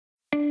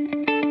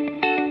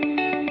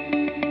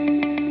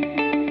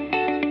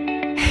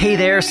Hey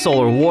there,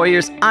 Solar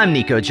Warriors. I'm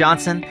Nico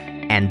Johnson,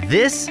 and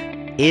this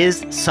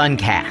is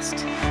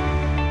Suncast.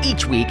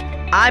 Each week,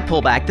 I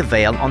pull back the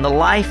veil on the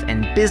life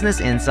and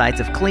business insights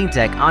of clean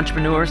tech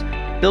entrepreneurs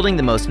building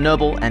the most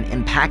noble and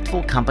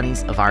impactful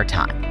companies of our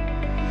time.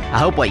 I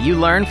hope what you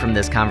learn from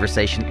this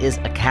conversation is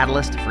a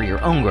catalyst for your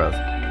own growth.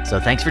 So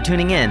thanks for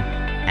tuning in,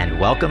 and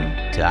welcome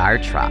to our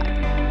tribe.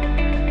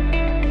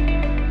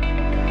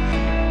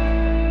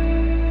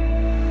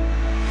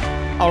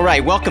 All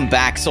right, welcome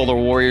back, Solar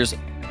Warriors,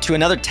 to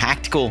another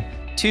Tactical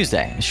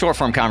Tuesday, a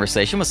short-form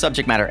conversation with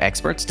subject matter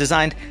experts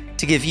designed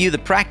to give you the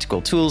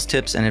practical tools,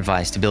 tips, and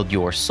advice to build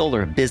your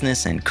solar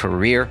business and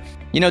career.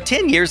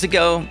 10 years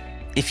ago,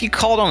 if you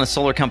called on a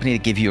solar company to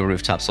give you a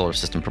rooftop solar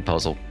system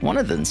proposal, one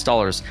of the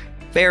installer's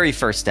very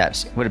first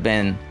steps would have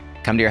been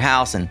come to your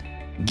house and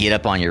get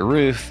up on your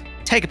roof,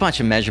 take a bunch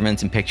of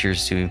measurements and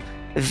pictures to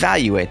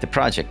evaluate the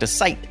project, a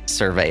site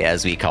survey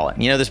as we call it.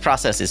 This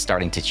process is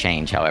starting to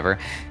change, however,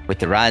 with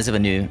the rise of a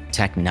new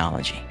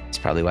technology. It's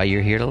probably why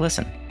you're here to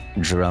listen.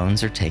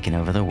 Drones are taking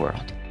over the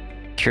world.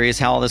 Curious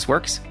how all this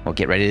works? Well,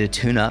 get ready to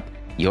tune up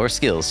your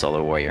skills,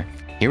 Solar Warrior.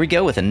 Here we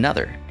go with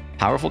another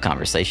powerful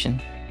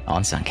conversation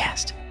on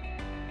Suncast.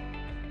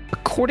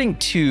 According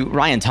to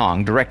Ryan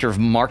Tong, Director of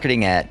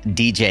Marketing at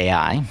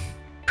DJI,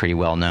 pretty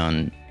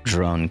well-known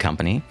drone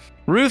company,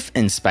 roof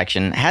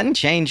inspection hadn't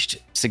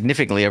changed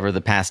significantly over the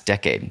past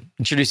decade.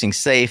 Introducing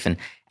safe and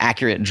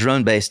accurate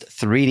drone-based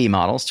 3D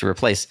models to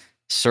replace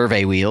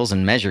survey wheels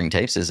and measuring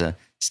tapes is a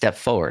step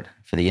forward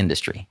for the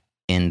industry.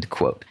 End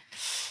quote.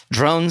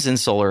 Drones in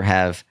solar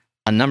have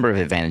a number of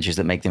advantages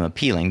that make them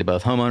appealing to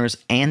both homeowners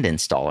and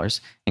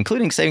installers,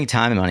 including saving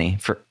time and money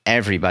for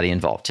everybody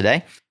involved.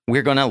 Today,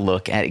 we're going to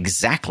look at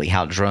exactly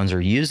how drones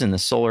are used in the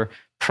solar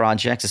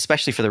projects,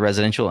 especially for the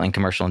residential and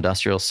commercial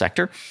industrial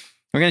sector.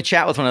 We're going to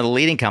chat with one of the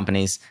leading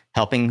companies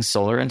helping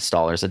solar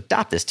installers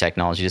adopt this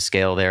technology to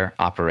scale their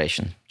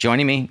operation.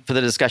 Joining me for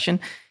the discussion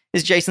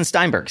is Jason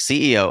Steinberg,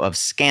 CEO of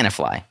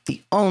Scanifly,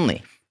 the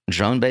only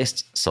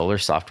drone-based solar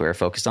software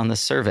focused on the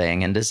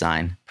surveying and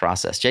design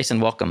process. Jason,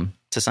 welcome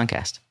to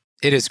Suncast.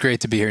 It is great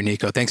to be here,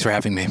 Nico. Thanks for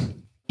having me.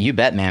 You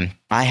bet, man.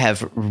 I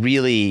have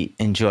really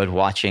enjoyed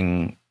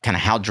watching kind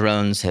of how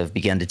drones have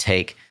begun to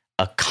take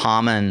a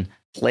common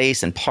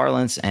place and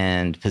parlance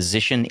and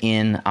position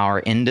in our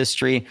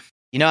industry.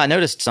 I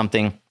noticed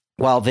something.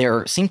 While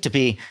there seem to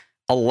be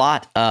a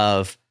lot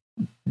of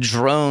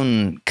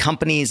drone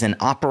companies and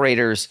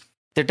operators,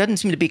 there doesn't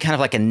seem to be kind of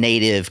like a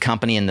native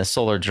company in the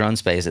solar drone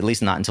space, at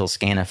least not until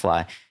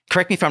Scanifly.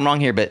 Correct me if I'm wrong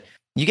here, but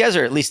you guys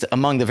are at least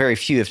among the very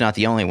few, if not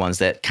the only ones,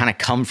 that kind of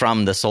come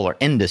from the solar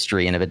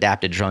industry and have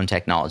adapted drone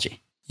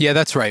technology. Yeah,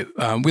 that's right.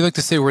 We like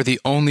to say we're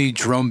the only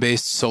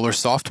drone-based solar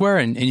software,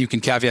 and you can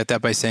caveat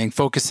that by saying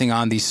focusing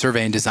on the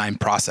survey and design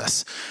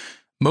process.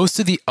 Most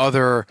of the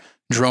other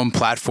drone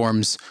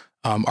platforms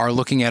are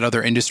looking at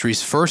other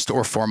industries first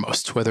or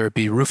foremost, whether it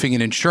be roofing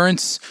and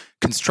insurance,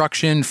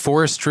 construction,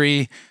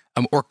 forestry,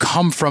 or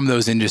come from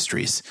those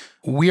industries.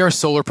 We are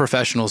solar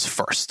professionals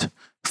first,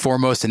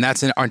 foremost, and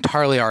that's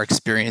entirely our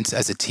experience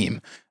as a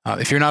team.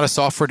 If you're not a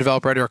software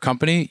developer at our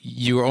company,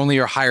 you only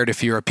are hired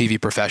if you're a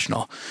PV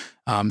professional.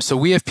 So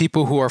we have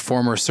people who are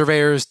former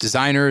surveyors,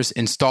 designers,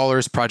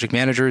 installers, project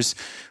managers.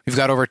 We've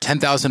got over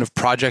 10,000 of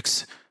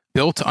projects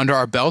built under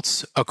our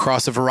belts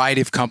across a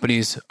variety of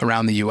companies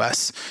around the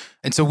US.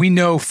 And so we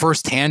know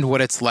firsthand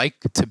what it's like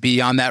to be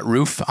on that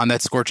roof on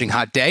that scorching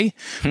hot day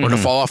or to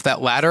fall off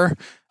that ladder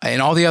and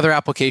all the other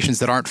applications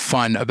that aren't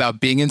fun about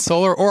being in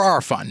solar or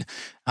are fun.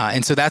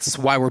 And so that's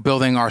why we're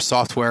building our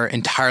software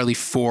entirely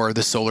for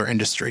the solar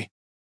industry.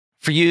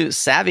 For you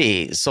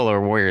savvy solar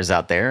warriors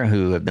out there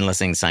who have been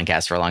listening to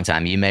Suncast for a long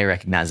time, you may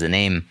recognize the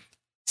name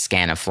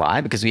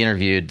Scanifly because we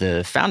interviewed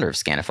the founder of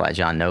Scanifly,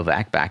 John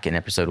Novak, back in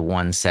episode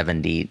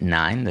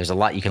 179. There's a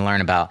lot you can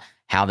learn about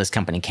how this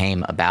company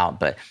came about,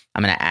 but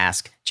I'm going to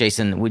ask,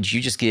 Jason, would you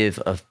just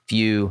give a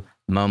few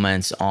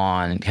moments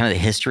on kind of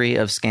the history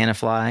of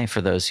Scanifly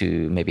for those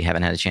who maybe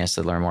haven't had a chance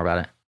to learn more about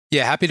it?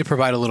 Yeah, happy to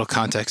provide a little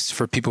context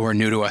for people who are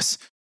new to us.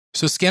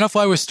 So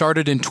Scanifly was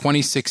started in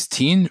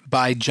 2016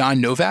 by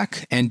John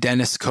Novak and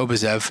Denis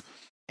Kobazev.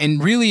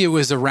 And really it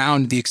was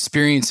around the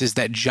experiences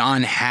that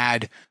John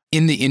had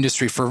in the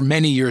industry for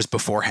many years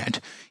beforehand.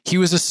 He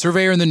was a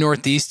surveyor in the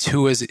Northeast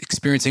who was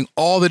experiencing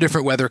all the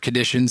different weather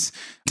conditions,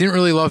 didn't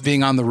really love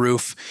being on the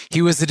roof.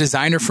 He was the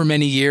designer for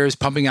many years,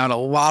 pumping out a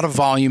lot of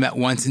volume at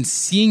once and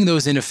seeing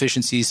those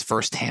inefficiencies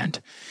firsthand.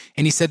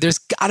 And he said, there's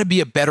got to be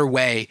a better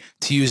way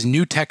to use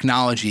new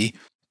technology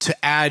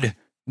to add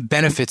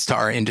benefits to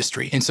our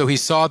industry. And so he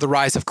saw the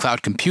rise of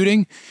cloud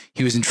computing.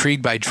 He was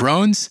intrigued by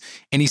drones,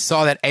 and he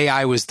saw that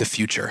AI was the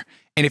future.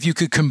 And if you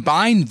could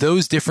combine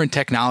those different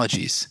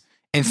technologies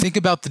and think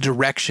about the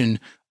direction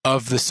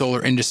of the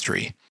solar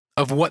industry,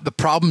 of what the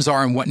problems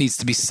are and what needs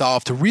to be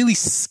solved to really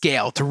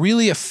scale, to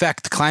really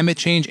affect climate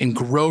change and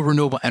grow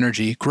renewable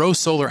energy, grow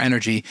solar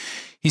energy,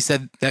 he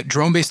said that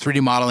drone-based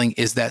 3D modeling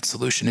is that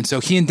solution. And so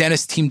he and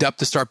Dennis teamed up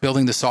to start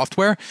building the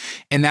software.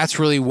 And that's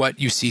really what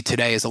you see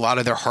today is a lot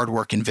of their hard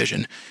work and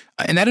vision.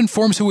 And that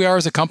informs who we are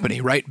as a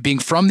company, right? Being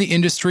from the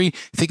industry,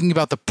 thinking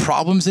about the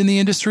problems in the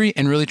industry,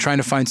 and really trying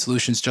to find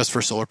solutions just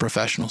for solar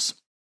professionals.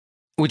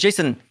 Well,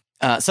 Jason,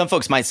 some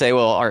folks might say,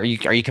 well, are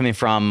you coming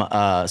from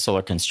a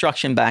solar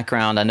construction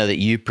background? I know that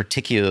you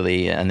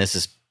particularly, and this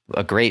is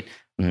a great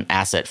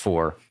asset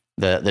for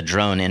the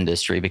drone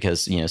industry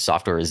because,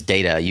 software is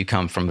data. You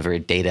come from a very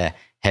data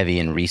heavy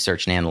and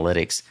research and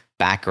analytics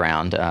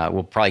background.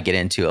 We'll probably get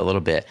into a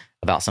little bit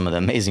about some of the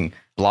amazing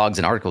blogs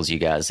and articles you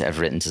guys have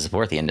written to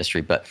support the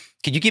industry. But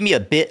could you give me a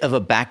bit of a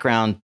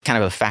background,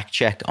 kind of a fact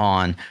check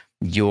on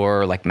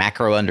your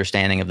macro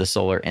understanding of the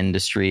solar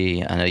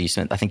industry? I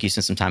think you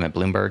spent some time at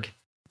Bloomberg.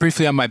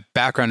 Briefly on my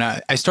background,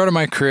 I started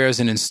my career as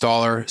an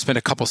installer, spent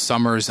a couple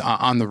summers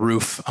on the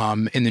roof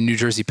in the New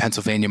Jersey,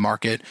 Pennsylvania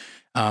market.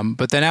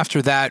 But then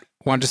after that,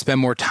 wanted to spend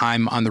more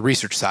time on the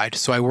research side.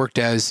 So I worked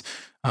as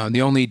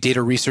the only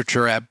data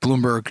researcher at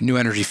Bloomberg New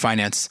Energy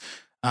Finance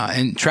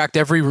and tracked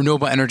every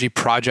renewable energy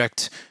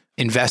project,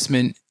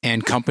 investment,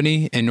 and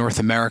company in North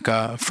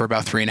America for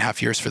about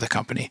 3.5 years for the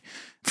company.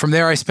 From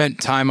there, I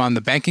spent time on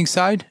the banking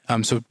side,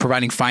 so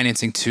providing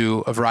financing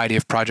to a variety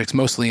of projects,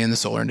 mostly in the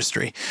solar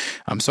industry.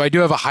 So I do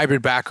have a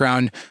hybrid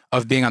background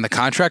of being on the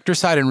contractor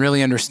side and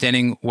really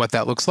understanding what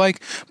that looks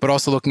like, but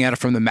also looking at it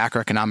from the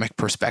macroeconomic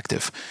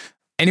perspective.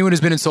 Anyone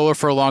who's been in solar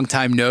for a long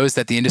time knows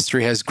that the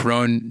industry has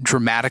grown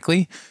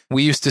dramatically.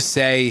 We used to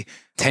say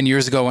 10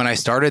 years ago when I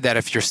started that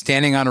if you're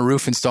standing on a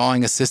roof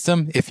installing a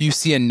system, if you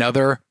see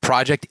another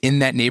project in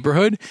that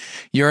neighborhood,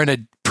 you're in a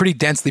pretty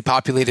densely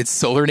populated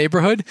solar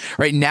neighborhood.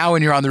 Right now,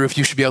 when you're on the roof,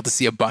 you should be able to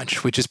see a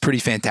bunch, which is pretty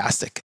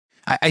fantastic.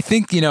 I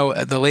think,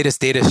 the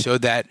latest data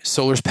showed that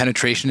solar's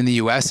penetration in the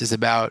US is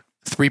about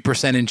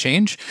 3% and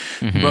change,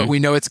 but we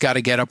know it's got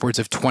to get upwards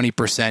of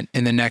 20%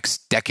 in the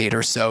next decade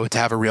or so to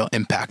have a real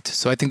impact.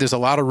 So I think there's a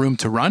lot of room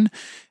to run.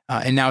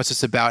 And now it's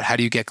just about how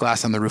do you get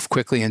glass on the roof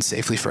quickly and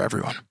safely for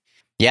everyone.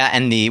 Yeah,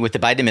 and with the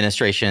Biden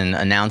administration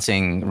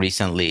announcing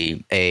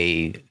recently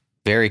a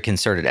very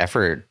concerted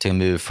effort to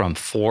move from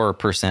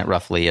 4%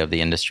 roughly of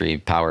the industry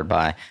powered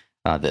by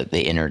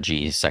the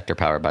energy sector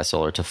powered by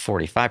solar to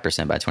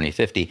 45% by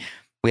 2050,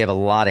 we have a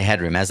lot of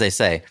headroom. As they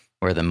say,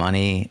 where the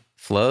money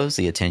flows,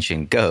 the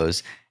attention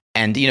goes.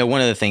 And, one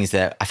of the things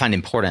that I find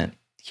important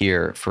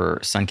here for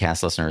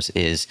Suncast listeners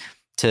is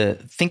to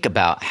think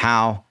about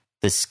how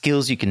the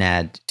skills you can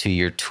add to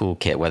your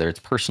toolkit, whether it's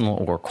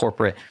personal or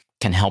corporate,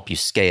 can help you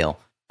scale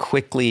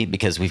quickly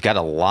because we've got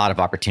a lot of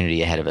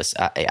opportunity ahead of us.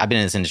 I've been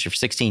in this industry for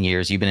 16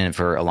 years. You've been in it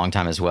for a long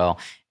time as well.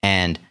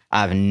 And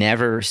I've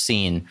never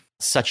seen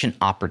such an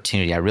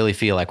opportunity. I really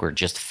feel like we're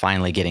just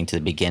finally getting to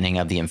the beginning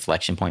of the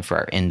inflection point for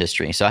our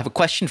industry. So I have a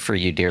question for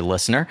you, dear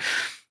listener.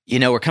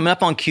 We're coming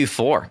up on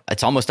Q4.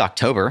 It's almost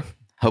October.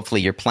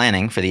 Hopefully you're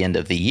planning for the end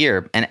of the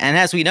year. And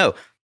as we know,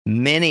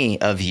 many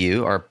of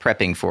you are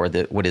prepping for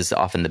what is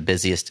often the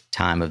busiest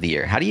time of the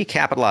year. How do you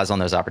capitalize on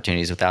those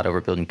opportunities without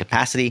overbuilding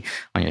capacity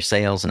on your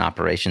sales and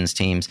operations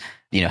teams?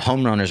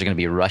 Homeowners are going to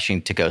be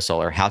rushing to go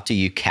solar. How do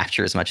you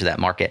capture as much of that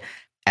market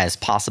as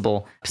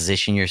possible?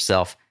 Position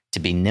yourself to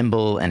be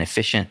nimble and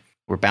efficient.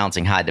 We're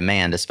balancing high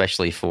demand,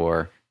 especially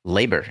for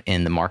labor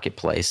in the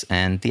marketplace.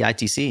 And the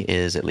ITC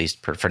is, at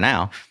least for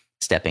now,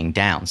 stepping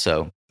down.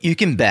 So you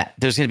can bet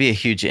there's going to be a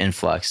huge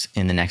influx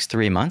in the next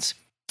 3 months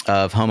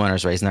of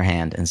homeowners raising their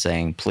hand and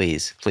saying,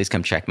 please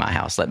come check my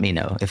house. Let me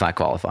know if I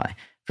qualify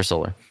for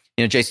solar.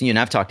 Jason, you and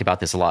I've talked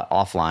about this a lot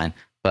offline,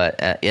 but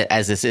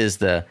as this is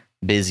the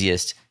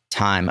busiest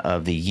time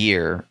of the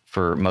year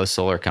for most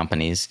solar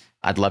companies,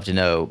 I'd love to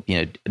know,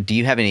 do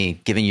you have any,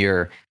 given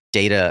your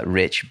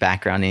data-rich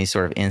background, any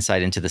sort of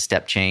insight into the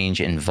step change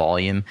in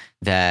volume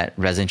that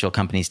residential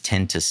companies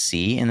tend to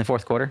see in the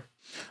fourth quarter?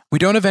 We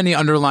don't have any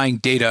underlying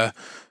data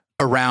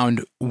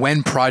around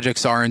when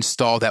projects are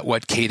installed at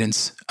what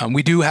cadence.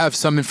 We do have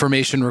some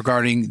information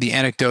regarding the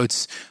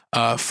anecdotes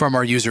from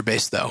our user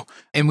base, though.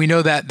 And we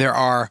know that there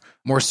are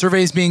more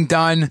surveys being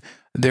done.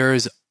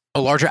 There's a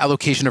larger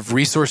allocation of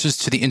resources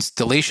to the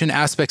installation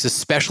aspects,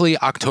 especially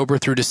October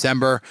through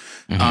December.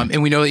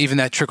 And we know even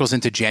that trickles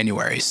into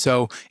January.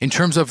 So in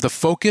terms of the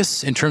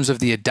focus, in terms of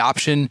the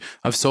adoption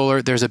of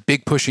solar, there's a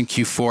big push in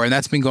Q4. And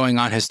that's been going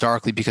on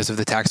historically because of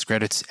the tax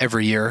credits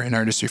every year in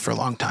our industry for a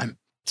long time.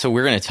 So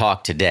we're going to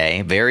talk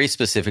today very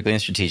specifically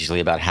and strategically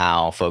about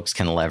how folks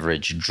can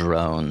leverage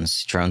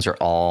drones. Drones are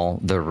all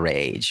the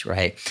rage,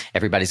 right?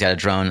 Everybody's got a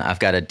drone. I've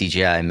got a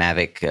DJI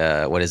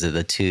Mavic, what is it,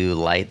 the 2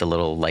 Lite,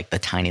 the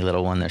tiny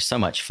little one. They're so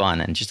much fun,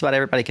 and just about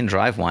everybody can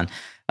drive one.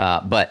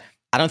 But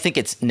I don't think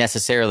it's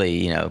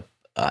necessarily,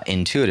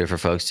 intuitive for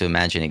folks to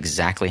imagine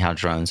exactly how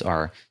drones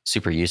are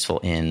super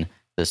useful in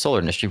the solar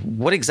industry.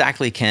 What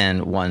exactly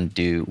can one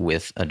do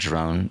with a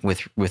drone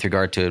with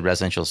regard to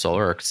residential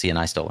solar or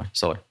CNI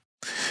solar?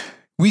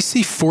 We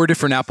see 4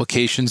 different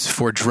applications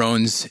for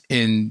drones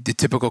in the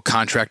typical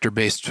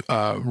contractor-based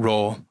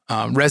role,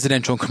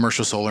 residential and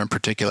commercial solar in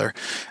particular.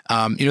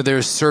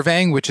 There's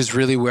surveying, which is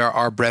really where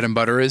our bread and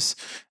butter is.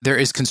 There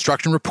is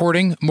construction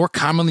reporting, more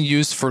commonly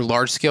used for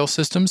large-scale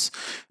systems.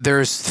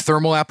 There's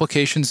thermal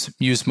applications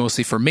used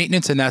mostly for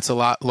maintenance, and that's a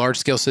lot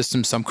large-scale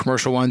systems, some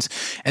commercial ones.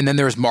 And then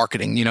there's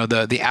marketing,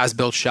 the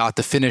as-built shot,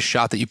 the finished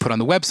shot that you put on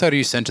the website or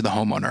you send to the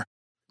homeowner.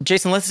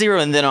 Jason, let's zero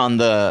in then on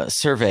the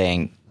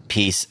surveying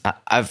piece.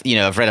 I've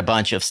read a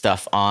bunch of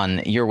stuff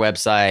on your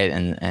website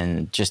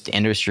and just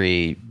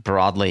industry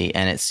broadly,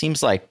 and it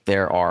seems like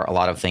there are a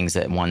lot of things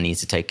that one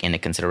needs to take into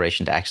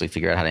consideration to actually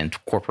figure out how to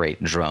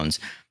incorporate drones.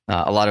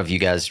 A lot of you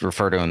guys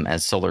refer to them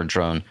as solar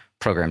drone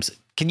programs.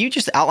 Can you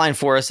just outline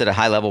for us at a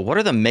high level, what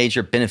are the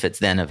major benefits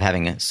then of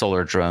having a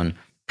solar drone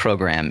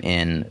program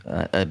in,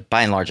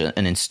 by and large, an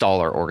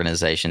installer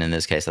organization? In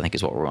this case, I think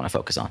is what we want to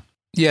focus on.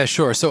 Yeah,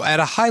 sure. So at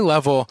a high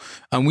level,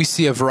 we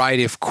see a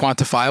variety of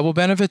quantifiable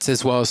benefits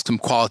as well as some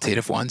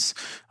qualitative ones.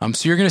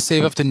 So you're going to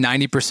save up to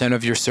 90%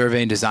 of your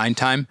survey and design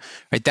time,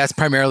 right? That's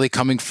primarily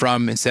coming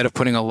from, instead of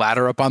putting a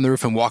ladder up on the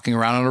roof and walking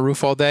around on a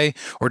roof all day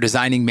or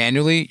designing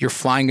manually, you're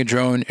flying a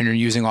drone and you're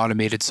using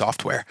automated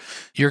software.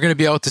 You're going to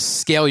be able to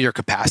scale your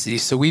capacity.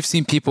 So we've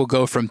seen people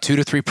go from 2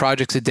 to 3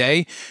 projects a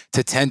day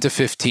to 10 to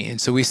 15.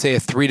 So we say a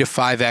 3 to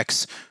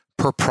 5x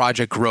per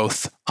project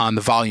growth on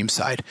the volume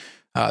side.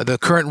 The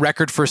current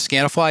record for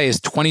Scanifly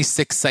is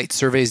 26 site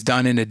surveys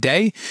done in a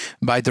day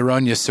by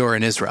Doron Yasur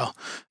in Israel.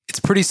 It's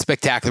pretty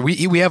spectacular.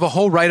 We have a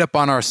whole write-up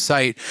on our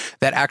site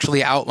that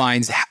actually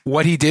outlines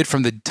what he did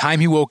from the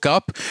time he woke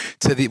up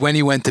to when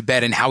he went to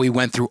bed and how he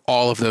went through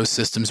all of those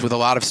systems with a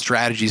lot of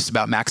strategies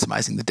about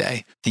maximizing the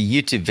day.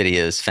 The YouTube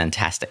video is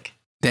fantastic.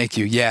 Thank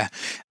you. Yeah.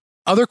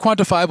 Other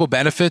quantifiable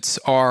benefits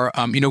are,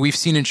 we've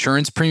seen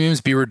insurance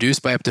premiums be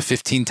reduced by up to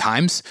 15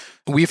 times.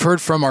 We've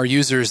heard from our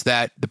users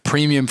that the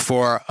premium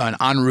for an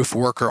on-roof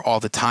worker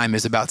all the time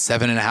is about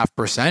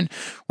 7.5%,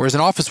 whereas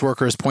an office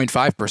worker is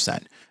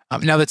 0.5%.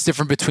 Now, that's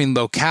different between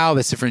locale,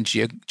 that's different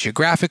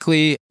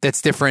geographically,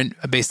 that's different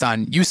based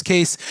on use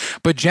case.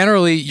 But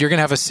generally, you're going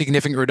to have a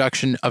significant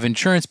reduction of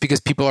insurance because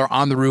people are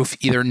on the roof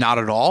either not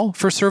at all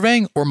for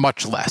surveying or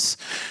much less.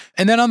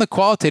 And then on the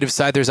qualitative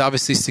side, there's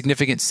obviously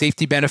significant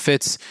safety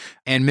benefits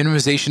and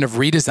minimization of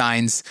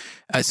redesigns.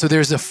 So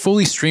there's a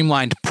fully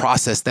streamlined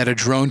process that a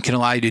drone can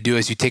allow you to do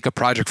as you take a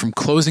project from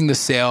closing the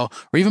sale,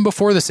 or even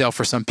before the sale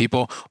for some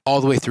people,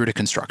 all the way through to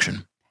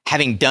construction.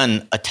 Having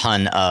done a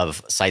ton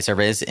of site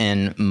surveys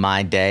in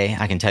my day,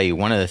 I can tell you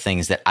one of the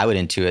things that I would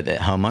intuit that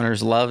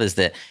homeowners love is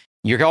that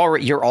you're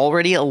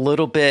already a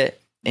little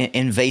bit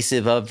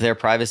invasive of their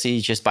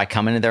privacy just by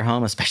coming to their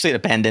home, especially in the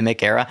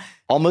pandemic era.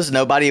 Almost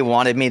nobody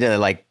wanted me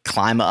to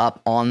climb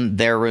up on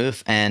their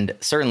roof. And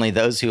certainly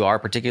those who are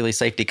particularly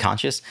safety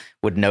conscious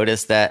would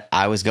notice that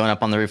I was going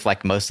up on the roof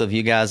like most of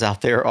you guys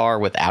out there are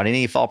without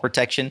any fall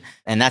protection.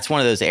 And that's one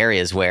of those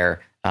areas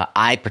where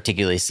I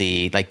particularly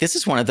see, this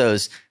is one of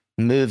those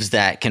moves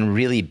that can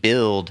really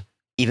build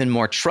even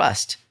more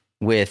trust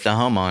with the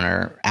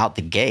homeowner out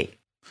the gate.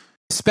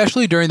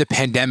 Especially during the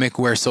pandemic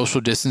where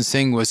social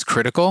distancing was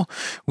critical,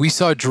 we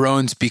saw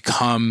drones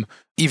become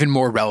even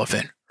more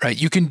relevant, right?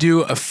 You can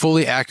do a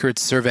fully accurate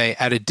survey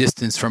at a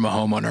distance from a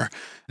homeowner,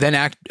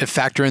 then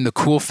factor in the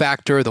cool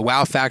factor, the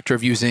wow factor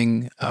of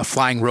using a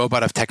flying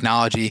robot of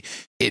technology.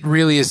 It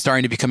really is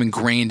starting to become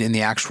ingrained in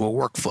the actual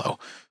workflow.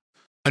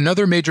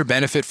 Another major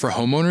benefit for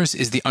homeowners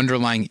is the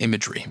underlying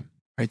imagery.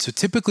 Right? So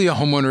typically a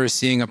homeowner is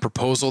seeing a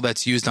proposal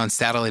that's used on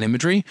satellite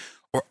imagery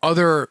or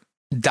other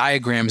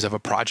diagrams of a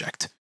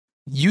project.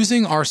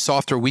 Using our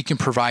software, we can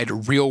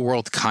provide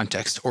real-world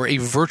context or a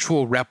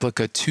virtual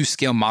replica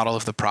to-scale model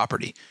of the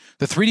property.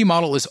 The 3D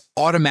model is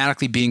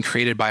automatically being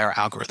created by our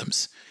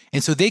algorithms.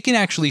 And so they can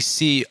actually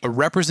see a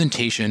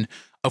representation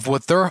of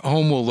what their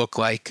home will look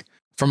like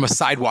from a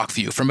sidewalk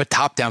view, from a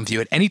top-down view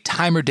at any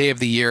time or day of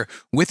the year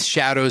with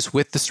shadows,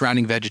 with the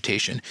surrounding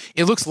vegetation.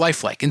 It looks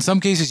lifelike. In some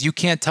cases, you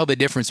can't tell the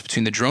difference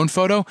between the drone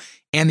photo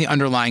and the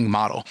underlying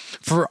model.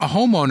 For a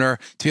homeowner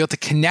to be able to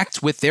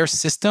connect with their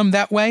system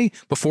that way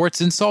before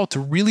it's installed, to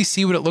really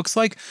see what it looks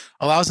like,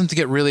 allows them to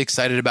get really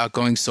excited about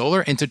going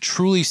solar and to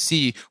truly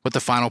see what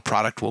the final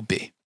product will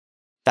be.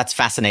 That's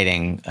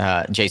fascinating,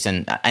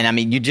 Jason. And I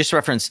mean, you just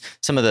referenced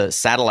some of the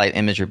satellite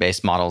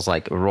imagery-based models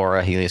like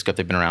Aurora, Helioscope.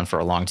 They've been around for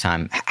a long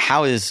time.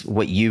 How is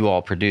what you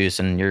all produce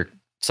and your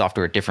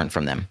software different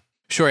from them?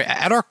 Sure.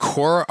 At our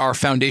core, our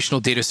foundational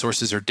data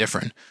sources are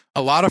different.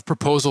 A lot of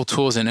proposal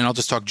tools, and I'll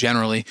just talk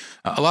generally,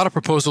 a lot of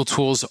proposal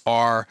tools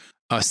are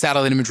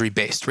satellite imagery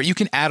based, right? You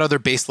can add other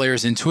base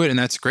layers into it, and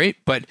that's great,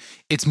 but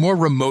it's more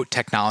remote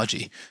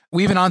technology.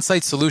 We have an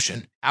on-site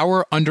solution.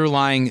 Our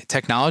underlying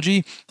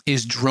technology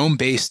is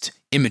drone-based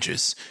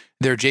images.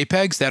 They're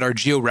JPEGs that are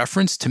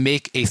geo-referenced to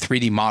make a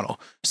 3D model.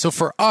 So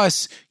for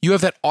us, you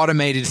have that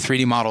automated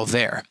 3D model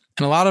there.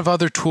 And a lot of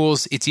other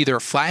tools, it's either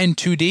flattened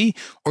 2D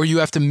or you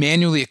have to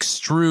manually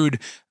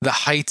extrude the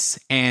heights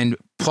and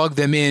plug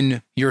them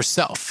in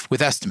yourself with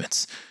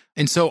estimates.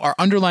 And so our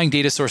underlying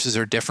data sources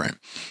are different.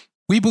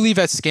 We believe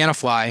at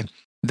Scanifly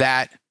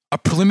that a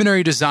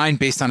preliminary design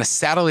based on a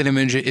satellite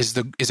image is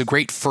a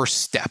great first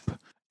step.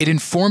 It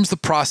informs the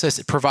process.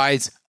 It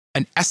provides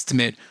an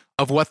estimate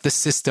of what the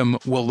system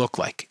will look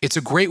like. It's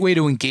a great way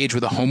to engage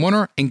with a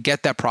homeowner and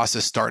get that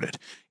process started.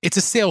 It's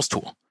a sales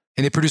tool,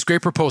 and they produce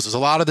great proposals, a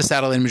lot of the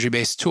satellite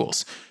imagery-based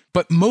tools.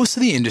 But most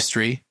of the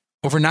industry,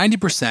 over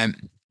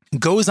 90%,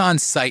 goes on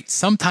site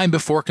sometime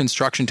before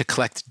construction to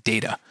collect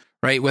data,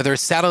 right? Whether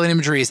satellite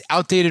imagery is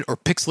outdated or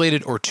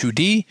pixelated or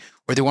 2D,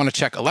 or they want to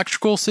check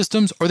electrical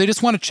systems, or they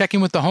just want to check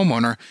in with the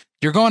homeowner,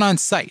 you're going on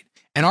site.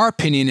 And our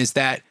opinion is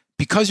that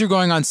because you're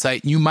going on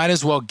site, you might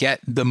as well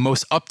get the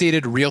most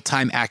updated,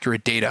 real-time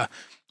accurate data,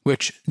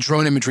 which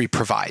drone imagery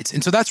provides.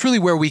 And so that's really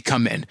where we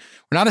come in.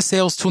 We're not a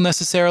sales tool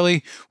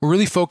necessarily. We're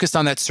really focused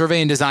on that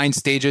survey and design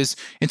stages.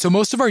 And so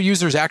most of our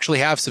users actually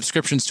have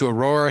subscriptions to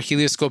Aurora,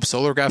 Helioscope,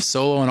 Solargraph,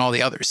 Solo, and all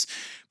the others.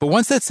 But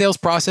once that sales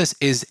process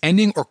is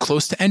ending or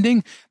close to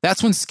ending,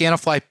 that's when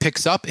Scanifly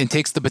picks up and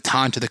takes the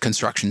baton to the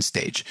construction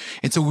stage.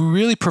 And so we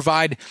really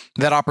provide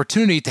that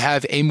opportunity to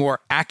have a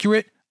more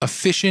accurate,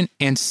 efficient,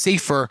 and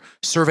safer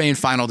survey and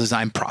final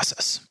design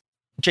process.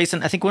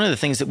 Jason, I think one of the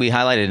things that we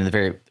highlighted in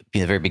the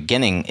very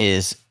beginning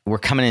is we're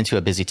coming into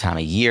a busy time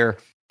of year,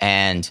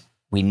 and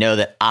we know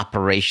that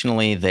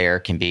operationally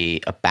there can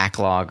be a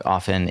backlog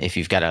often. If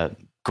you've got a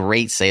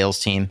great sales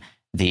team,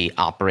 the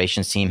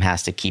operations team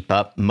has to keep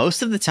up.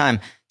 Most of the time,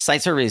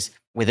 site surveys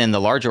within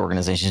the larger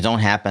organizations don't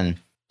happen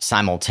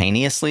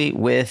simultaneously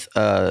with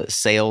a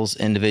sales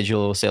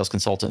individual, sales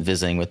consultant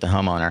visiting with the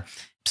homeowner.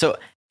 So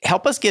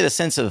help us get a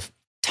sense of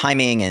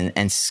timing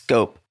and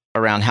scope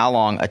around how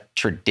long a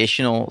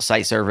traditional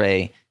site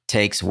survey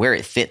takes, where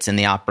it fits in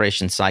the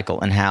operation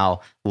cycle, and how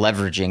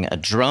leveraging a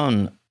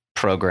drone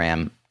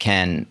program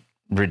can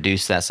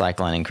reduce that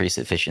cycle and increase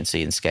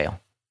efficiency and scale.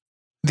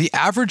 The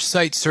average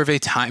site survey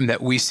time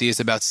that we see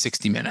is about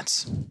 60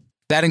 minutes.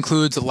 That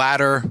includes a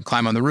ladder,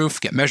 climb on the roof,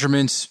 get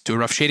measurements, do a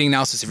rough shading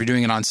analysis if you're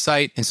doing it on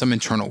site, and some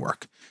internal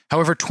work.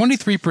 However,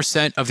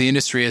 23% of the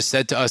industry has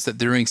said to us that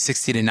they're doing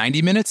 60 to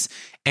 90 minutes,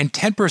 and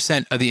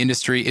 10% of the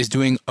industry is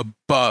doing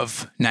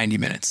above 90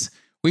 minutes.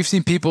 We've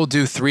seen people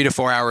do 3 to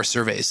 4 hour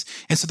surveys,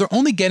 and so they're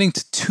only getting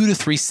to 2 to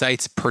 3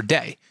 sites per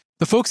day.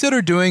 The folks that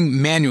are doing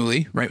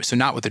manually, right, so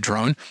not with a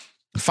drone,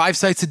 5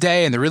 sites a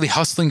day, and they're really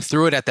hustling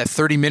through it at that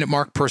 30-minute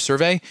mark per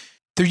survey,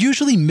 they're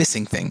usually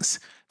missing things.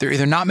 They're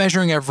either not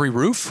measuring every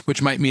roof,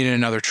 which might mean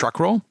another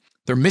truck roll,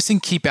 they're missing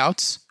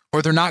keepouts,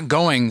 or they're not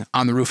going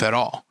on the roof at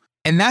all.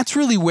 And that's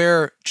really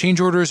where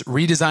change orders,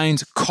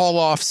 redesigns,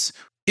 call-offs,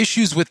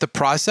 issues with the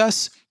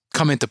process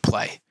come into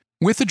play.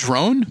 With a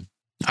drone,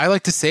 I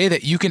like to say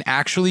that you can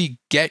actually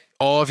get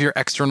all of your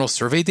external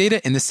survey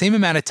data in the same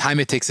amount of time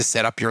it takes to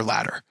set up your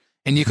ladder.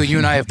 And Nico, you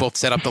and I have both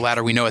set up the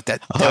ladder. We know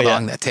how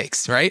long that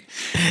takes, right?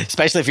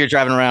 Especially if you're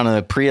driving around in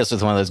a Prius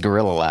with one of those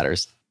Gorilla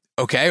ladders.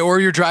 Okay, or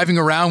you're driving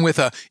around with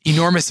a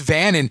enormous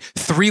van and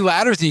 3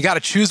 ladders, and you got to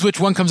choose which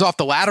one comes off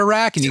the ladder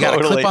rack, and you got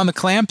to clip on the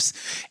clamps.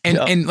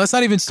 And let's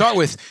not even start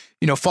with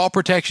fall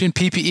protection,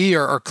 PPE,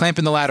 or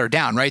clamping the ladder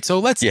down, right? So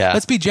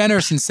let's be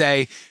generous and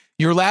say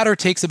your ladder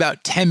takes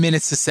about 10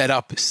 minutes to set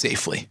up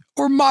safely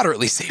or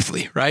moderately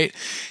safely, right?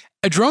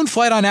 A drone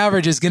flight on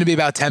average is going to be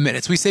about 10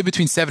 minutes. We say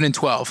between 7 and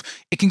 12.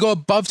 It can go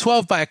above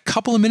 12 by a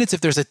couple of minutes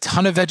if there's a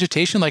ton of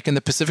vegetation, like in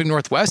the Pacific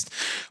Northwest.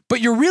 But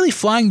you're really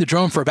flying the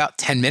drone for about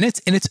 10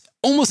 minutes, and it's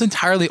almost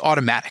entirely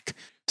automatic.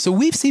 So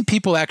we've seen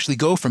people actually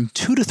go from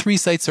 2 to 3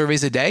 site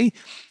surveys a day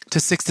to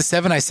 6 to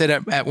 7. I said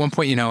at one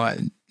point,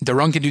 the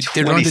run can do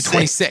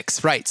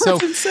 26, right?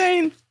 That's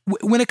insane.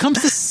 When it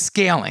comes to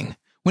scaling,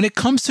 when it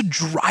comes to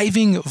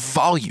driving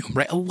volume,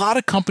 right? A lot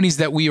of companies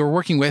that we are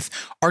working with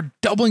are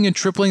doubling and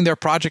tripling their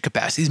project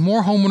capacities.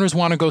 More homeowners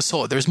want to go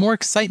solar. There's more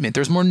excitement.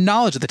 There's more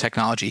knowledge of the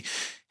technology.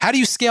 How do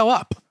you scale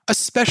up?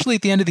 Especially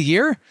at the end of the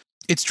year,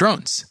 it's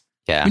drones.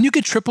 Yeah. When you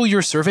could triple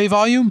your survey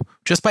volume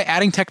just by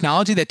adding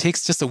technology that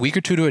takes just a week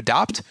or 2 to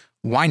adopt,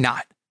 why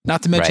not?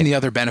 Not to mention the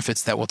other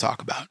benefits that we'll talk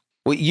about.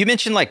 Well, you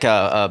mentioned like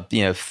 5 to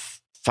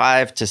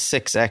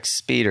 6x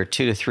speed or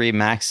 2 to 3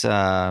 max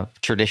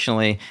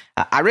traditionally.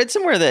 I read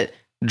somewhere that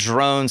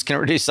drones can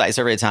reduce site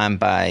survey time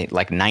by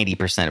like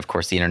 90%. Of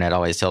course, the internet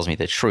always tells me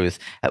the truth.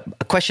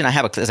 A question I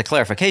have as a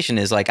clarification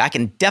is I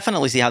can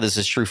definitely see how this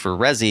is true for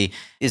resi.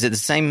 Is it the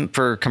same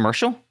for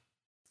commercial?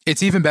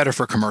 It's even better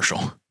for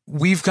commercial.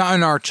 We've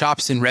gotten our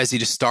chops in resi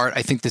to start.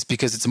 I think that's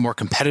because it's a more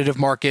competitive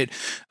market.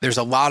 There's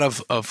a lot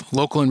of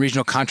local and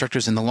regional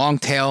contractors in the long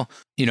tail.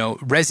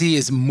 Resi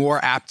is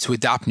more apt to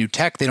adopt new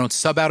tech. They don't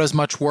sub out as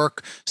much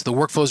work, so the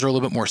workflows are a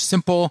little bit more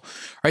simple,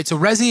 right? So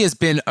resi has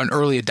been an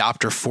early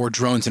adopter for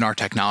drones in our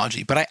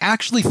technology, but I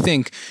actually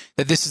think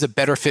that this is a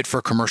better fit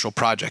for commercial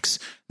projects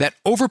that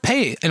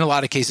overpay in a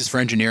lot of cases for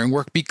engineering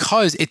work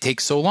because it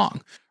takes so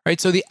long. Right,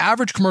 so the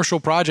average commercial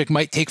project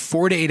might take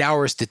 4 to 8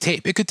 hours to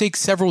tape. It could take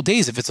several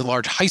days if it's a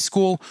large high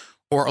school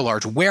or a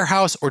large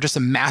warehouse or just a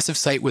massive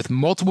site with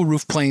multiple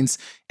roof planes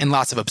and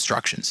lots of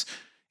obstructions.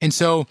 And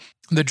so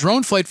the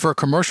drone flight for a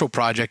commercial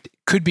project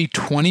could be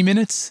 20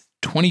 minutes,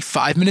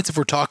 25 minutes if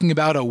we're talking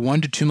about a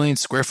 1 to 2 million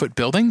square foot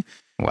building.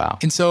 Wow.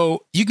 And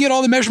so you can get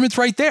all the measurements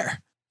right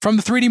there. from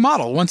the 3D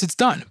model once it's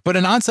done. But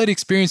an on-site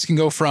experience can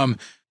go from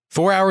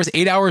 4 hours,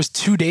 8 hours,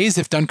 2 days,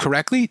 if done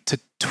correctly, to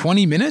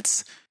 20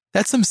 minutes.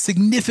 That's some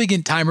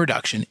significant time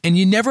reduction. And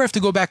you never have to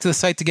go back to the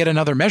site to get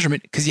another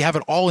measurement because you have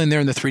it all in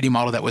there in the 3D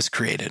model that was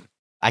created.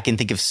 I can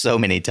think of so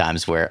many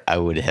times where I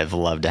would have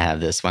loved to have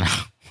this when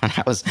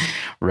I was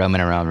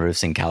roaming around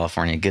roofs in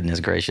California.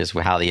 Goodness gracious,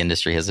 how the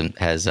industry has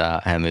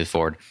moved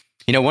forward.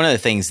 One of the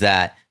things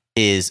that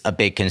is a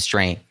big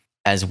constraint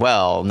as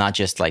well, not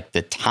just like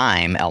the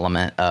time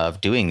element of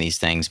doing these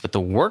things, but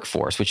the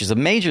workforce, which is a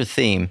major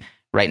theme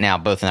right now,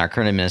 both in our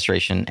current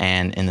administration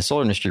and in the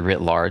solar industry writ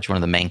large. One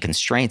of the main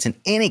constraints in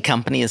any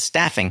company is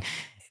staffing.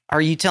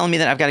 Are you telling me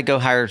that I've got to go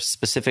hire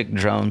specific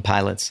drone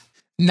pilots?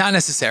 Not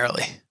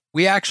necessarily.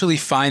 We actually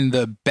find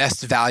the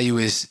best value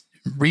is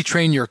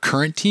retrain your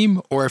current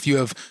team, or if you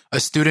have a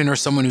student or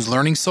someone who's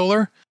learning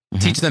solar,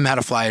 teach them how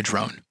to fly a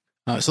drone.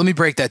 So let me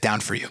break that down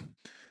for you.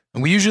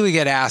 And we usually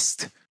get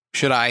asked,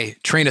 should I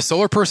train a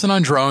solar person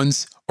on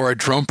drones or a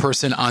drone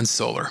person on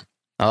solar?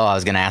 Oh, I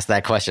was going to ask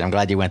that question. I'm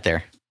glad you went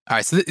there. All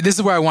right, so this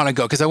is where I want to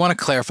go because I want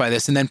to clarify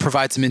this and then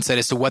provide some insight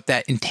as to what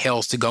that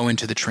entails to go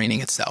into the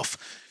training itself.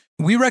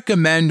 We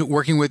recommend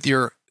working with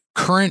your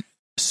current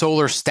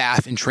solar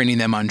staff and training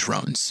them on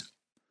drones.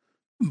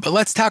 But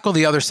let's tackle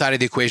the other side of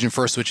the equation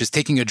first, which is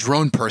taking a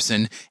drone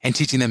person and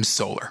teaching them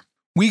solar.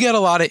 We get a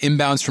lot of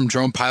inbounds from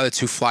drone pilots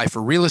who fly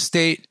for real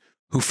estate,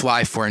 who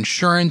fly for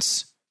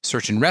insurance,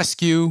 search and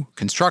rescue,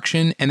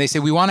 construction, and they say,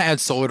 we want to add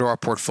solar to our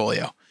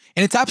portfolio.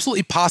 And it's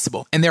absolutely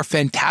possible, and they're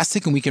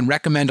fantastic, and we can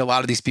recommend a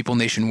lot of these people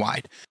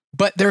nationwide.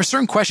 But there are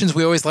certain questions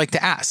we always like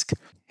to ask.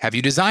 Have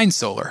you designed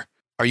solar?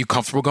 Are you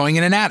comfortable going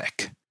in an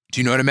attic? Do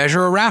you know how to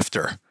measure a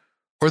rafter?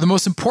 Or the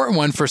most important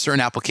one for certain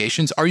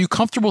applications, are you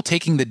comfortable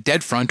taking the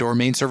dead front or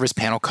main service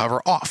panel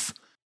cover off?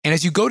 And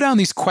as you go down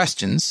these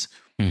questions,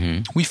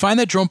 we find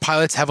that drone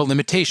pilots have a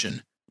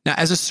limitation. Now,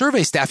 as a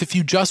survey staff, if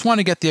you just want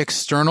to get the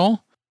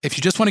external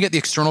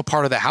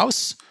part of the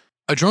house,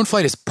 a drone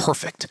flight is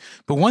perfect.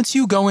 But once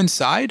you go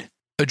inside,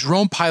 a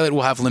drone pilot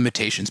will have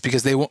limitations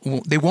because they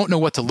won't know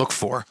what to look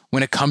for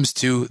when it comes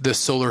to the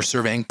solar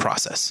surveying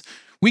process.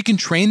 We can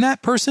train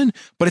that person,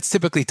 but it's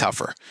typically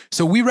tougher.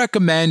 So we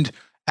recommend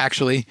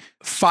actually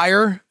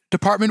fire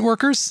department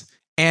workers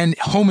and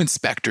home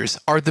inspectors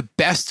are the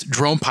best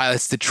drone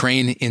pilots to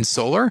train in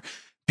solar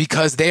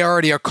because they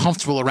already are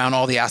comfortable around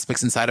all the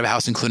aspects inside of a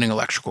house, including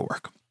electrical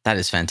work. That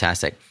is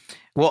fantastic.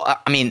 Well,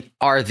 I mean,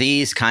 are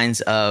these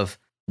kinds of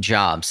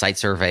jobs, site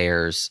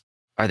surveyors,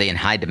 are they in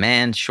high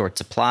demand, short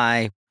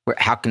supply?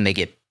 How can they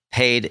get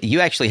paid? You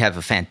actually have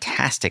a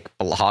fantastic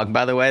blog,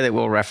 by the way, that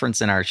we'll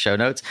reference in our show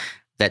notes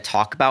that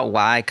talk about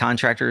why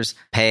contractors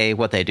pay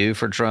what they do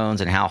for drones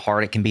and how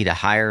hard it can be to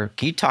hire.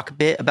 Can you talk a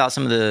bit about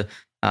some of the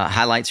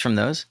highlights from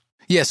those?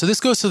 Yeah, so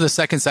this goes to the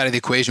second side of the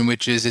equation,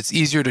 which is it's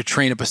easier to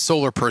train up a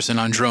solar person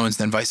on drones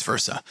than vice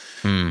versa,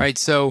 right?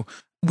 So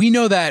we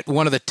know that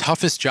one of the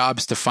toughest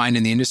jobs to find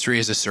in the industry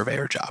is a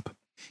surveyor job.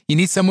 You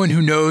need someone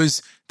who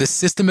knows the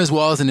system as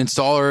well as an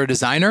installer or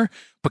designer,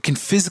 but can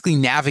physically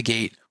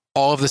navigate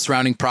all of the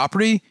surrounding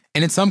property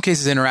and in some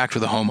cases interact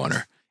with the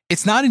homeowner.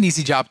 It's not an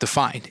easy job to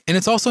find, and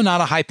it's also not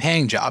a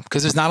high-paying job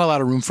because there's not a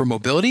lot of room for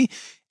mobility,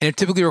 and it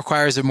typically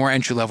requires a more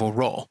entry-level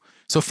role.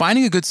 So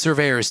finding a good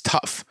surveyor is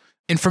tough.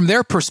 And from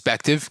their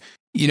perspective,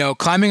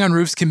 climbing on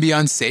roofs can be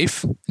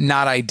unsafe,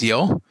 not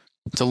ideal.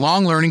 It's a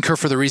long learning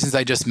curve for the reasons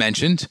I just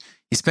mentioned.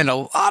 You spend a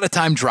lot of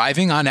time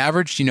driving on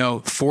average,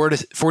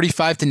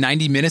 45 to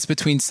 90 minutes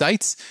between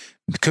sites.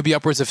 It could be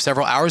upwards of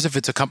several hours if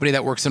it's a company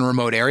that works in a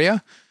remote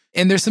area.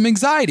 And there's some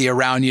anxiety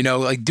around,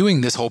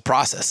 doing this whole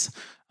process.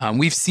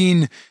 We've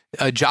seen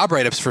job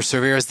write-ups for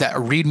surveyors that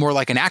read more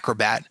like an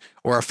acrobat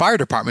or a fire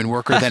department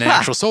worker than an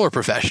actual solar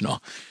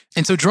professional.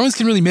 And so drones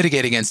can really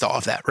mitigate against all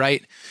of that,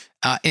 right?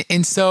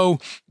 And so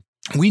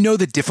we know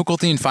the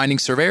difficulty in finding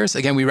surveyors.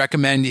 Again, we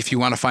recommend if you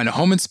want to find a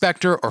home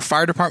inspector or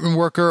fire department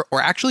worker,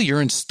 or actually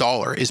your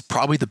installer is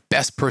probably the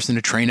best person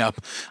to train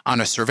up on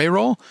a survey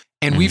role.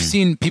 And we've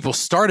seen people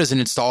start as an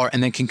installer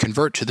and then can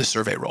convert to the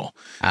survey role.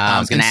 I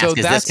was going to ask,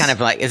 is this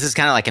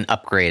kind of like an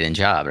upgrade in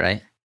job,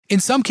 right? In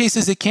some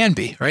cases, it can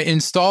be, right? An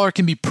installer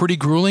can be pretty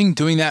grueling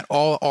doing that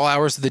all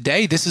hours of the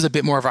day. This is a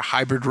bit more of a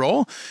hybrid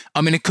role.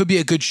 And it could be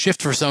a good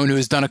shift for someone who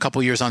has done a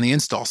couple years on the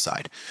install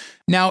side.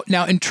 Now,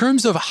 in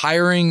terms of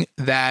hiring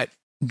that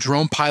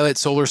drone pilot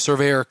solar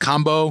surveyor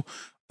combo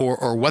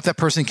or what that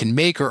person can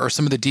make or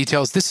some of the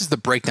details, this is the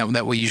breakdown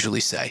that we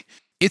usually say.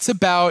 It's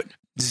about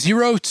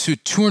 $0 to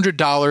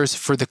 $200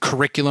 for the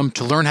curriculum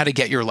to learn how to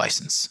get your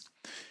license.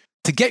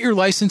 To get your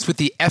license with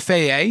the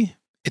FAA,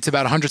 it's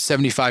about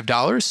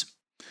 $175.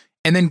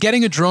 And then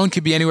getting a drone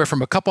could be anywhere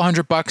from a couple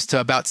 $100 to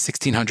about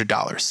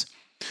 $1,600.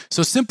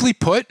 So simply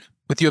put,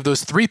 with you have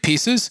those three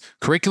pieces,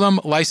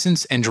 curriculum,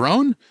 license, and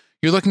drone,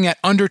 you're looking at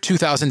under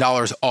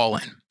 $2,000 all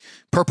in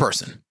per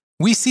person.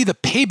 We see the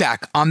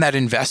payback on that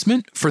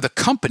investment for the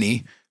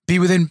company be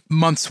within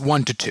months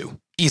 1 to 2,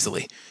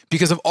 easily,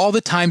 because of all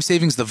the time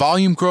savings, the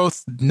volume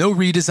growth, no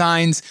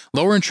redesigns,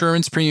 lower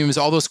insurance premiums,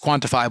 all those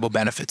quantifiable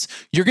benefits.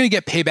 You're going to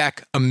get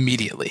payback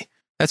immediately.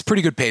 That's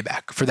pretty good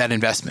payback for that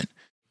investment.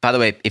 By the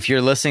way, if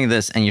you're listening to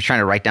this and you're trying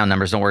to write down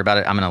numbers, don't worry about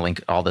it. I'm going to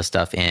link all this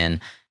stuff in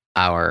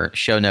our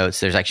show notes.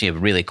 There's actually a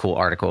really cool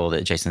article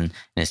that Jason and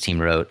his team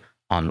wrote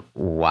on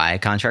why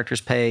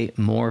contractors pay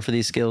more for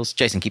these skills.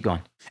 Jason, keep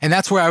going. And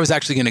that's where I was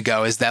actually going to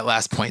go, is that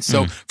last point.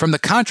 So from the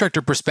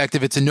contractor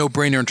perspective, it's a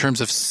no-brainer in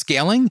terms of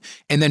scaling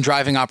and then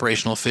driving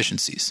operational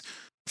efficiencies.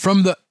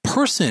 From the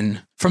person,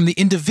 from the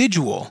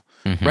individual,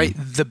 right,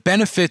 the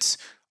benefits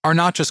are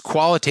not just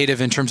qualitative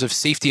in terms of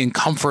safety and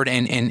comfort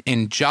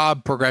and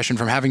job progression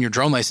from having your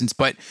drone license,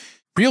 but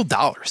real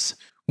dollars.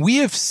 We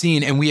have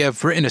seen, and we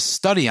have written a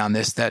study on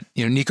this that,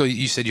 Nico,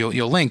 you said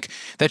you'll link,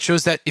 that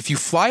shows that if you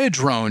fly a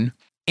drone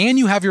and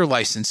you have your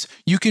license,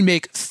 you can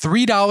make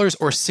 $3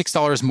 or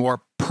 $6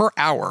 more per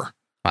hour.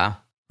 Wow.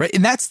 Right.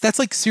 And that's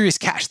like serious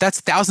cash. That's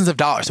thousands of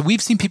dollars. So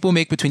we've seen people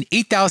make between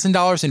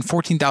 $8,000 and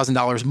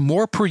 $14,000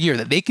 more per year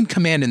that they can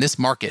command in this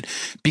market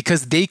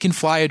because they can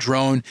fly a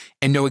drone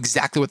and know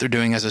exactly what they're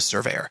doing as a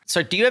surveyor.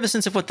 So do you have a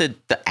sense of what the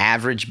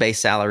average base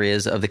salary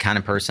is of the kind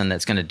of person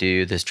that's going to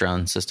do this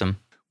drone system?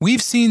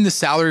 We've seen the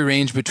salary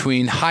range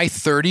between high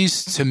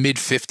 30s to mid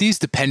 50s,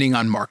 depending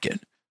on market.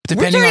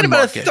 We're talking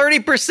about a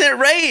 30%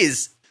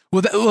 raise.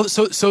 Well,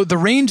 so the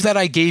range that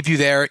I gave you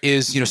there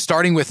is,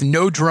 starting with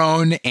no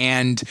drone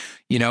and,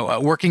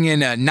 working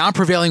in a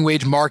non-prevailing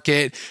wage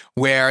market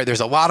where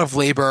there's a lot of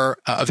labor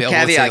available.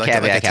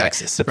 Caveat.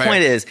 Texas. The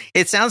point is,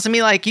 it sounds to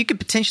me like you could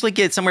potentially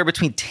get somewhere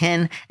between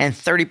 10 and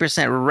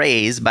 30%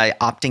 raise by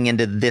opting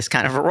into this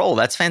kind of a role.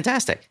 That's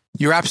fantastic.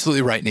 You're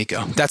absolutely right,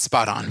 Nico. That's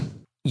spot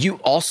on. You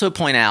also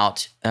point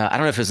out, I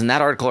don't know if it was in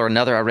that article or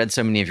another, I read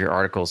so many of your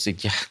articles.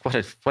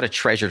 What a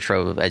treasure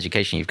trove of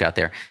education you've got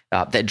there,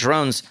 that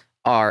drones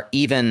are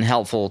even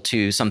helpful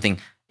to something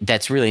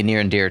that's really near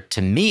and dear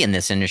to me in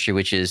this industry,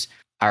 which is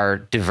our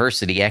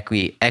diversity,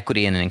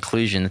 equity, and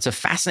inclusion. It's a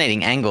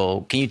fascinating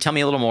angle. Can you tell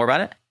me a little more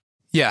about it?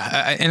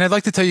 Yeah, and I'd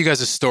like to tell you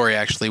guys a story,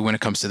 actually, when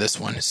it comes to this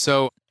one.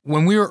 So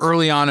when we were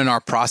early on in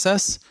our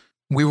process,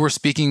 we were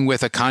speaking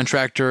with a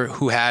contractor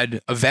who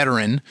had a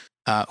veteran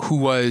who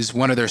was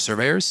one of their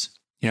surveyors,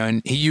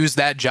 and he used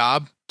that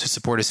job to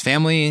support his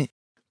family.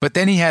 But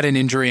then he had an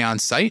injury on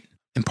site,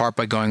 in part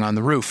by going on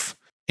the roof.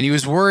 And he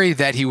was worried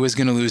that he was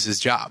going to lose his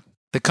job.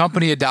 The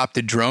company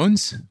adopted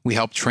drones. We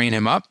helped train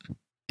him up,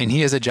 and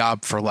he has a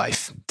job for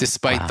life,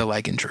 despite the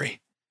leg injury.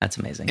 That's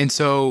amazing. And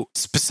so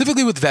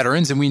specifically with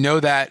veterans, and we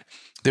know that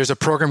there's a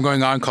program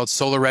going on called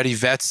Solar Ready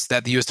Vets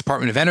that the U.S.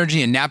 Department of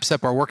Energy and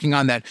NABCEP are working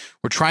on that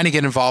we're trying to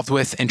get involved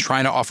with and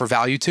trying to offer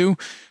value to.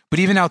 But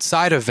even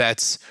outside of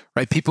vets,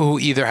 right, people who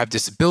either have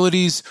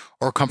disabilities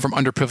or come from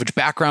underprivileged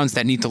backgrounds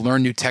that need to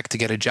learn new tech to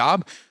get a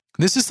job,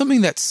 this is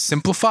something that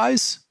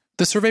simplifies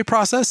the survey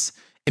process.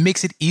 It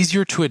makes it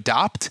easier to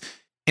adopt,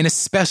 and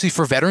especially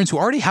for veterans who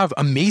already have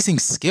amazing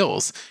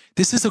skills,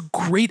 this is a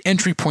great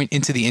entry point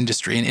into the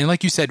industry. And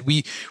like you said,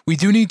 we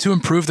do need to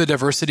improve the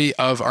diversity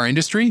of our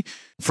industry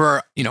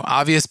for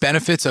obvious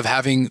benefits of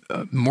having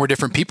more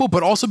different people,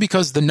 but also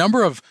because the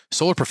number of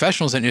solar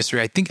professionals in the industry,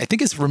 I think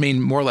has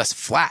remained more or less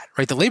flat.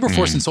 Right, the labor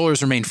force in solar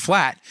has remained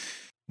flat,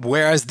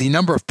 whereas the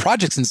number of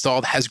projects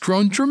installed has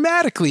grown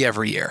dramatically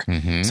every year.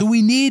 So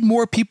we need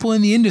more people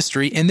in the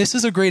industry, and this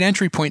is a great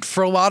entry point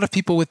for a lot of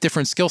people with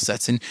different skill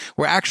sets. And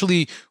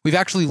we've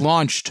actually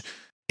launched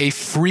a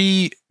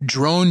free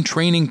drone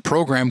training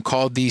program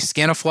called the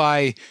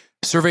Scanifly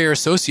Surveyor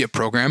Associate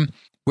Program,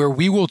 where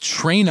we will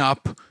train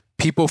up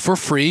people for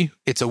free.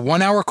 It's a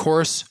 1-hour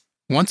course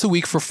once a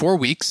week for 4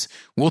 weeks.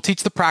 We'll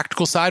teach the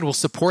practical side. We'll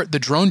support the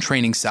drone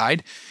training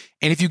side.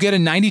 And if you get a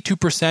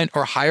 92%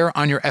 or higher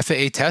on your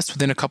FAA test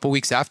within a couple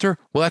weeks after,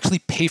 we'll actually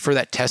pay for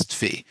that test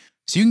fee.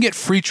 So you can get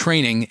free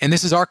training. And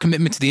this is our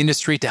commitment to the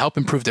industry to help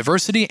improve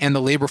diversity and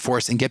the labor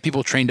force and get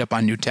people trained up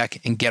on new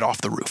tech and get off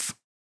the roof.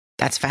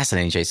 That's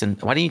fascinating, Jason.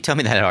 Why didn't you tell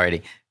me that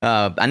already?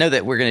 I know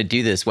that we're going to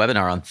do this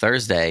webinar on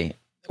Thursday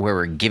where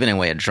we're giving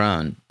away a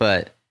drone,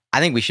 but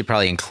I think we should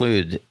probably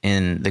include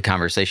in the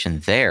conversation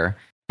there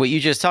what you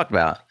just talked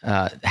about,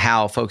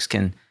 how folks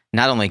can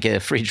not only get a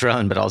free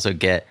drone, but also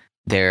get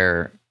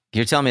you're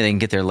telling me they can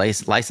get their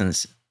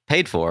license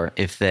paid for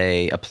if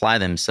they apply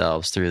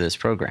themselves through this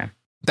program.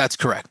 That's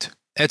correct.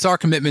 It's our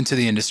commitment to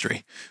the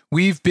industry.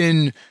 We've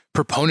been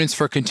proponents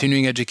for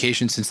continuing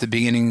education since the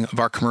beginning of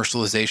our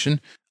commercialization.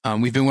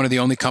 We've been one of the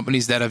only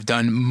companies that have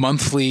done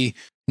monthly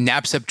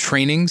NABCEP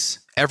trainings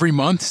every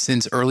month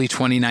since early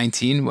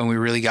 2019 when we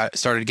really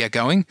started to get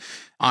going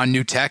on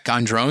new tech,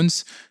 on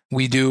drones.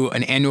 We do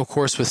an annual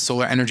course with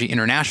Solar Energy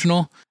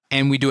International,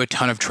 and we do a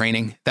ton of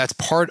training. That's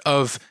part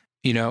of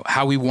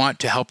how we want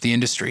to help the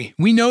industry.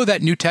 We know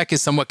that new tech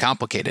is somewhat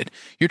complicated.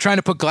 You're trying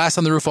to put glass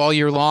on the roof all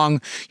year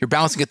long. You're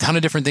balancing a ton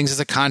of different things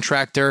as a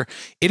contractor.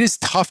 It is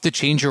tough to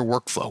change your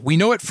workflow. We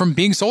know it from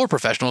being solar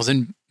professionals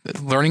and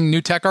learning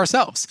new tech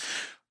ourselves.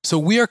 So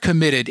we are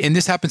committed, and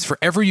this happens for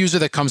every user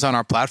that comes on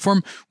our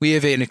platform. We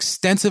have an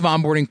extensive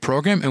onboarding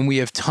program, and we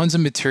have tons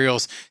of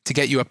materials to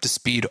get you up to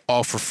speed,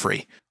 all for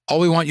free. All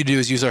we want you to do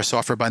is use our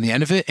software by the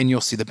end of it, and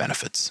you'll see the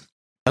benefits.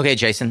 Okay,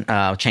 Jason,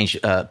 change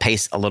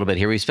pace a little bit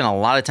here. We spent a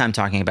lot of time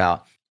talking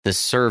about the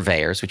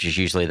surveyors, which is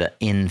usually the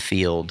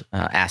in-field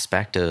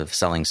aspect of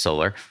selling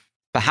solar.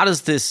 But how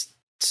does this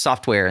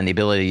software and the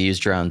ability to use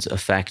drones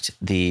affect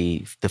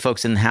the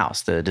folks in the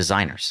house, the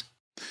designers?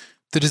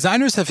 The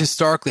designers have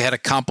historically had a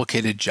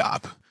complicated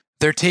job.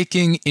 They're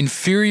taking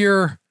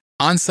inferior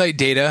on-site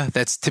data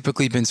that's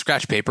typically been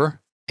scratch paper.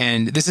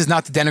 And this is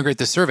not to denigrate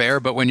the surveyor,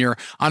 but when you're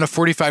on a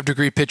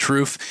 45-degree pitch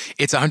roof,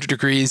 it's 100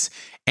 degrees,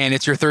 and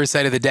it's your third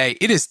site of the day,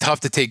 it is tough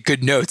to take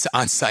good notes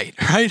on site,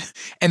 right?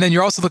 And then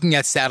you're also looking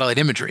at satellite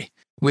imagery,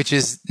 which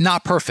is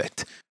not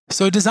perfect.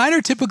 So a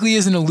designer typically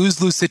is in a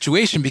lose-lose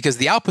situation because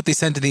the output they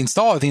send to the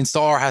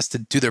installer has to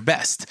do their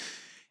best.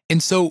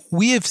 And so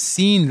we have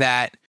seen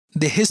that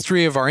the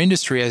history of our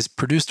industry has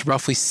produced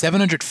roughly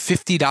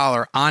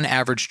 $750 on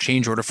average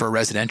change order for a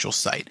residential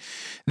site.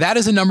 That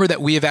is a number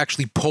that we have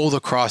actually pulled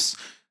across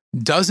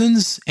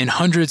dozens and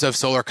hundreds of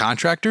solar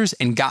contractors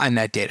and gotten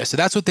that data. So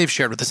that's what they've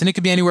shared with us. And it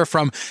could be anywhere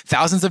from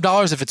thousands of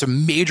dollars if it's a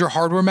major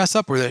hardware mess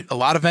up where a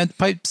lot of vent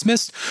pipes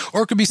missed,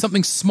 or it could be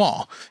something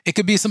small. It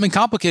could be something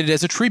complicated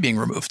as a tree being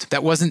removed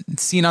that wasn't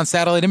seen on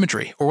satellite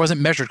imagery or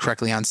wasn't measured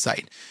correctly on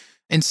site.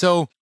 And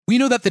so we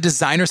know that the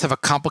designers have a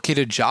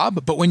complicated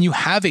job, but when you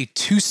have a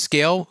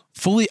 2-scale,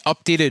 fully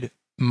updated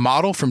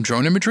model from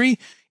drone imagery,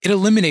 it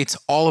eliminates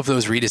all of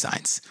those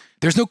redesigns.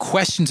 There's no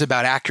questions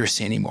about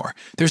accuracy anymore.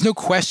 There's no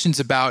questions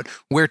about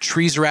where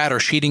trees are at or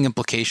shading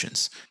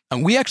implications.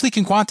 And we actually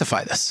can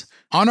quantify this.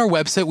 On our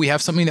website, we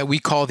have something that we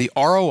call the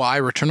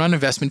ROI, Return on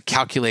Investment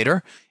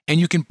Calculator, and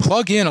you can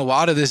plug in a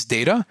lot of this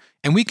data,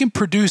 and we can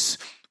produce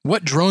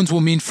what drones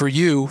will mean for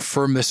you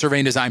from the survey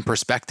and design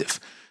perspective.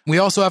 We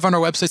also have on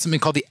our website something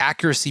called the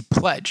Accuracy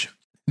Pledge.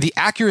 The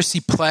Accuracy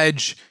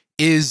Pledge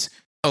is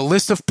a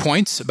list of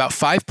points, about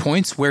 5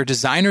 points, where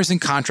designers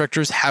and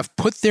contractors have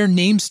put their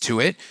names to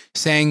it,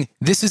 saying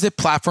this is a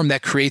platform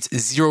that creates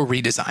 0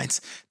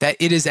 redesigns, that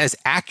it is as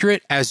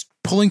accurate as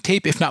pulling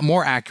tape, if not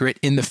more accurate,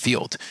 in the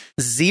field.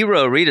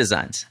 0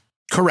 redesigns?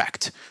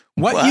 Correct.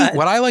 What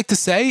I like to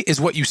say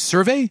is what you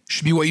survey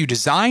should be what you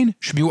design,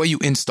 should be what you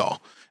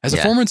install. As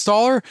a former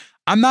installer,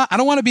 I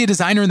don't want to be a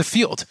designer in the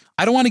field.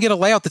 I don't want to get a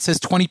layout that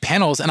says 20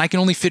 panels and I can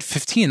only fit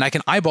 15 and I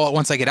can eyeball it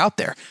once I get out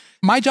there.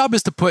 My job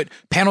is to put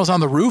panels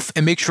on the roof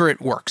and make sure it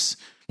works.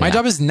 My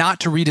job is not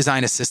to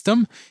redesign a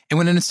system. And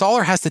when an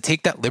installer has to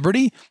take that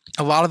liberty,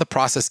 a lot of the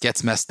process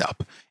gets messed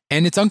up.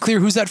 And it's unclear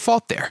who's at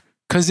fault there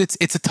because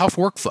it's a tough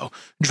workflow.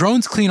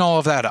 Drones clean all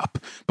of that up.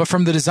 But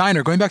from the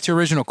designer, going back to your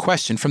original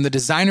question, from the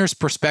designer's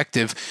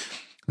perspective,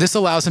 this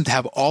allows them to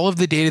have all of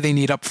the data they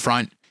need up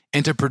front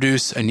and to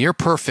produce a near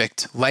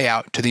perfect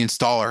layout to the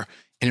installer.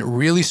 And it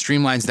really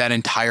streamlines that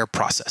entire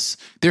process.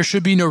 There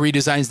should be no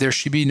redesigns. There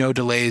should be no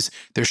delays.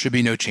 There should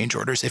be no change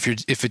orders if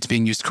it's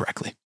being used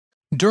correctly.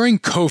 During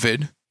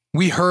COVID,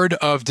 we heard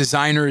of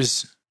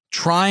designers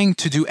trying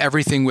to do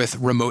everything with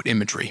remote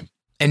imagery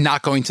and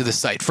not going to the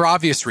site for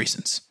obvious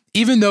reasons.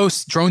 Even though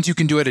drones you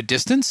can do at a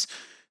distance,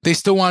 they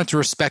still wanted to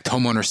respect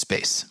homeowner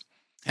space.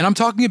 And I'm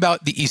talking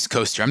about the East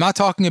Coast here. I'm not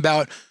talking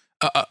about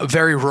a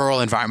very rural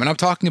environment. I'm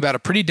talking about a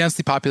pretty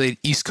densely populated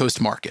East Coast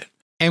market.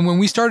 And when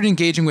we started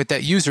engaging with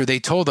that user, they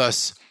told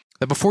us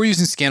that before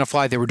using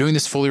Scanifly, they were doing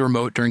this fully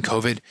remote during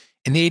COVID,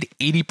 and they had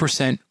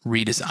 80%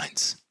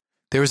 redesigns.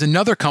 There was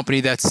another company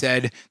that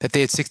said that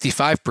they had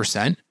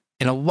 65%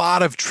 and a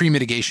lot of tree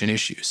mitigation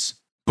issues.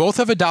 Both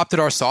have adopted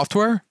our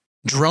software,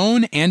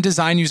 drone and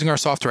design using our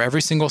software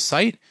every single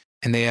site,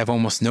 and they have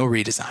almost no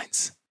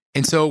redesigns.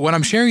 And so what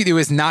I'm sharing with you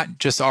is not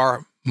just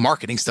our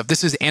marketing stuff.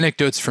 This is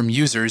anecdotes from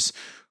users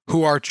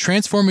who are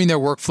transforming their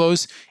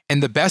workflows.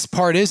 And the best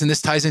part is, and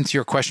this ties into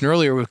your question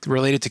earlier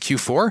related to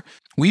Q4,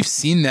 we've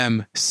seen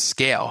them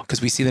scale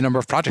because we see the number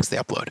of projects they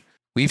upload.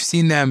 We've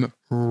seen them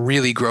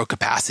really grow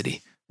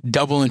capacity,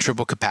 double and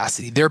triple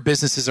capacity. Their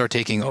businesses are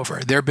taking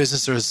over. Their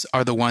businesses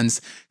are the ones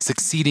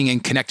succeeding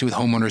and connecting with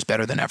homeowners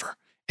better than ever.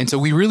 And so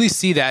we really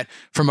see that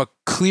from a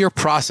clear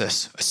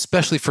process,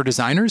 especially for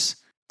designers,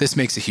 this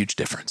makes a huge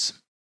difference.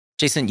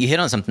 Jason, you hit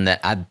on something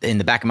that in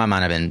the back of my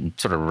mind, I've been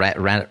sort of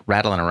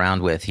rattling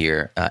around with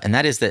here. And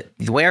that is that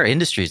the way our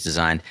industry is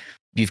designed,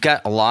 you've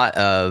got a lot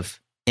of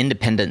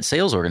independent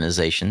sales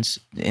organizations.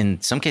 In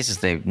some cases,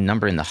 they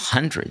number in the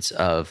hundreds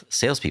of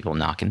salespeople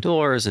knocking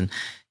doors and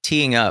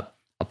teeing up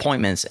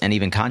appointments and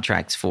even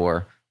contracts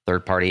for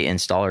third-party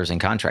installers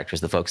and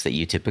contractors, the folks that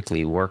you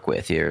typically work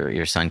with, your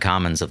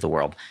SunCommons of the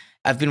world.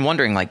 I've been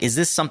wondering, is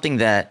this something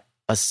that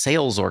a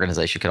sales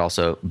organization could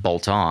also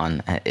bolt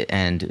on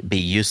and be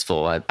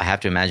useful? I have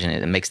to imagine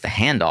it makes the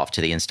handoff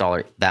to the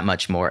installer that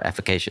much more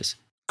efficacious.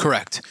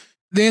 Correct.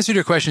 The answer to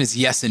your question is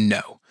yes and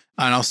no.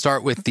 And I'll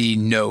start with the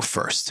no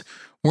first.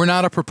 We're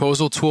not a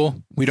proposal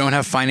tool. We don't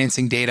have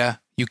financing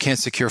data. You can't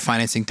secure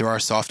financing through our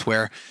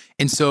software.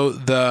 And so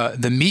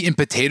the meat and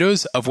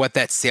potatoes of what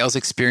that sales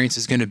experience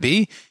is going to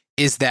be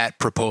is that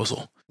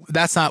proposal.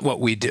 That's not what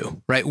we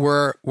do, right?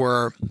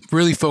 We're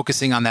really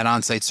focusing on that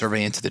on-site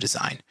survey into the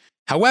design.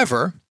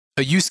 However,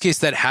 a use case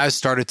that has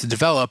started to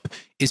develop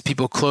is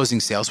people closing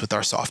sales with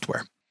our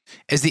software.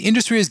 As the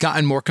industry has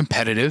gotten more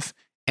competitive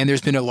and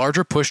there's been a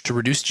larger push to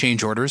reduce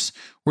change orders,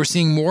 we're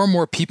seeing more and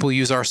more people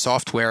use our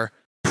software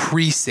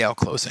pre-sale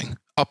closing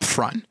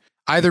upfront,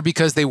 either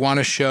because they want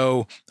to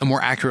show a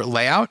more accurate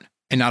layout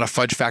and not a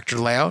fudge factor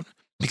layout,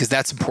 because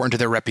that's important to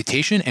their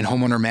reputation and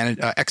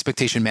homeowner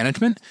expectation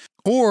management,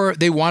 or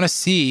they want to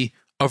see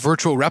a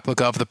virtual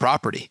replica of the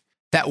property.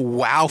 That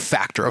wow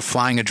factor of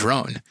flying a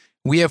drone.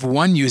 We have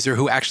one user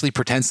who actually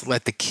pretends to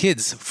let the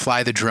kids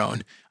fly the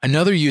drone.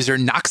 Another user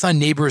knocks on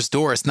neighbors'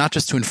 doors, not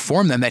just to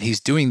inform them that he's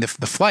doing the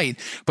flight,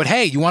 but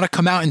hey, you want to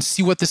come out and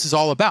see what this is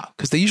all about?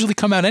 Because they usually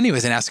come out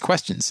anyways and ask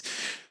questions.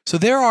 So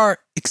there are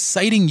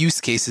exciting use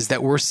cases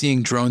that we're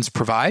seeing drones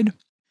provide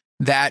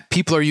that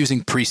people are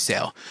using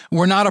pre-sale.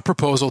 We're not a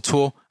proposal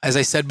tool. As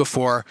I said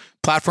before,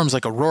 platforms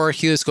like Aurora,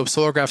 Helioscope,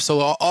 Solargraph,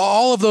 Solo,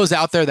 all of those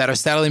out there that are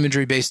satellite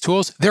imagery-based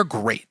tools, they're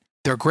great.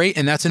 They're great,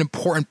 and that's an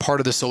important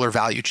part of the solar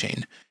value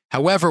chain.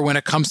 However, when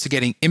it comes to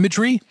getting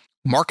imagery,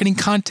 marketing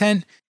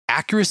content,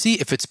 accuracy,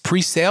 if it's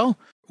pre-sale,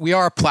 we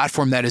are a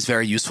platform that is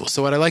very useful.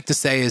 So what I like to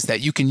say is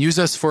that you can use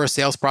us for a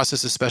sales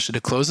process, especially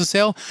to close a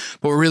sale,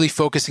 but we're really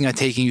focusing on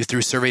taking you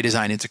through survey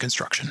design into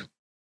construction.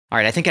 All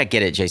right, I think I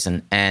get it,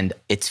 Jason. And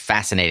it's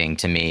fascinating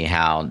to me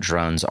how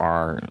drones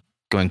are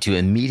going to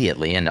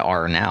immediately and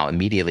are now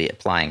immediately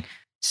applying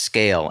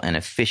scale and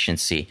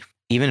efficiency,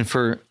 even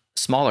for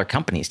smaller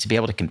companies to be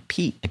able to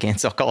compete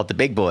against, I'll call it the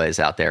big boys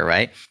out there,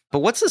 right? But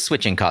what's the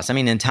switching cost? I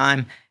mean, in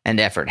time and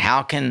effort,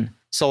 how can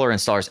solar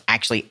installers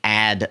actually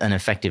add an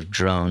effective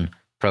drone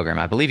program?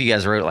 I believe you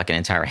guys wrote like an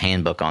entire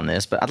handbook on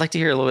this, but I'd like to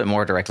hear a little bit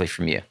more directly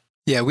from you.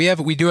 Yeah,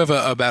 we do have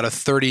about a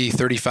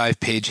 35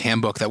 page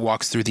handbook that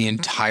walks through the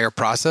entire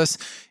process.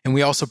 And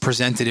we also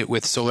presented it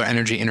with Solar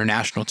Energy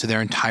International to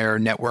their entire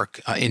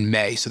network in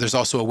May. So there's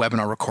also a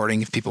webinar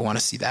recording if people want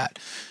to see that.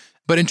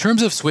 But in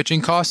terms of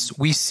switching costs,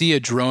 we see a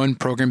drone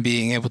program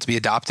being able to be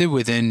adopted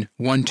within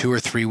 1, 2, or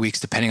 3 weeks,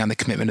 depending on the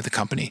commitment of the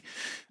company.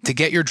 To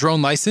get your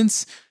drone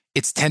license,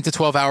 it's 10 to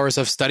 12 hours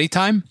of study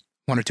time,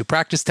 1 or 2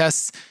 practice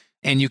tests,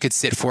 and you could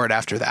sit for it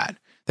after that.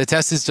 The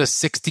test is just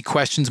 60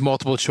 questions,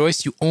 multiple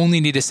choice. You only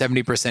need a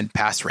 70%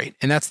 pass rate.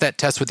 And that's that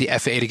test with the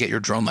FAA to get your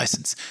drone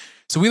license.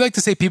 So we like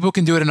to say people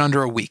can do it in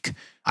under a week.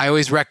 I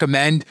always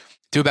recommend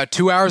do about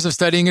 2 hours of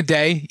studying a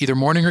day, either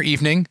morning or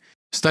evening.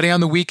 Study on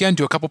the weekend,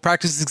 do a couple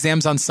practice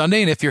exams on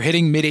Sunday. And if you're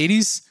hitting mid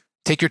 80s,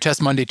 take your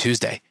test Monday,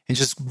 Tuesday, and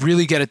just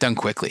really get it done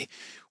quickly.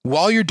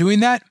 While you're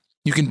doing that,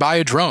 you can buy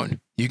a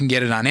drone. You can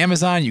get it on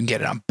Amazon. You can get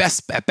it on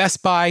at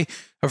Best Buy,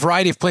 a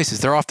variety of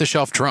places. They're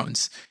off-the-shelf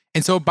drones.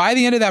 And so by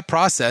the end of that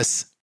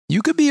process,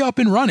 you could be up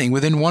and running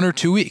within 1 or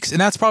 2 weeks. And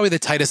that's probably the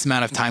tightest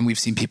amount of time we've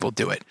seen people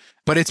do it.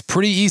 But it's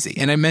pretty easy.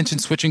 And I mentioned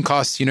switching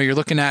costs. You're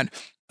looking at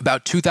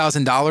about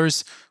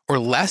 $2,000 or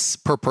less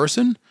per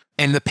person.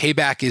 And the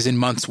payback is in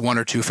months 1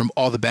 or 2 from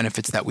all the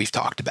benefits that we've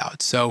talked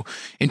about. So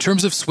in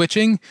terms of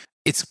switching,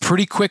 it's a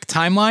pretty quick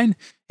timeline.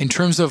 In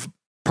terms of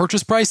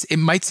purchase price, it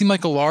might seem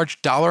like a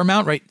large dollar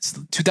amount, right? It's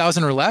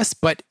 $2,000 or less.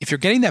 But if you're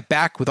getting that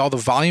back with all the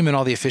volume and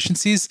all the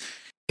efficiencies,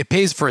 it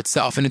pays for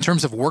itself. And in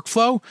terms of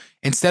workflow,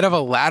 instead of a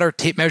ladder,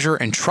 tape measure,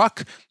 and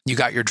truck, you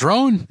got your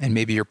drone and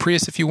maybe your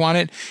Prius if you want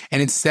it.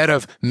 And instead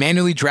of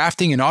manually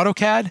drafting in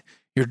AutoCAD,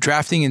 you're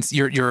drafting and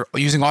you're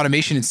using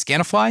automation in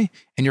Scanify,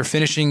 and you're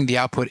finishing the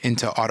output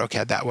into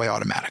AutoCAD that way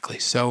automatically.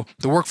 So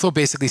the workflow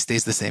basically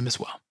stays the same as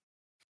well.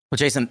 Well,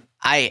 Jason,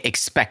 I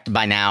expect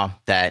by now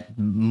that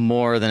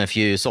more than a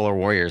few solar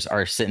warriors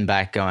are sitting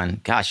back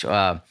going, gosh,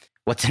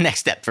 what's the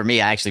next step for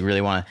me? I actually really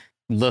want to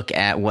look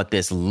at what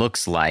this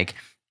looks like.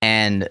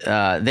 And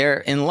they're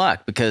in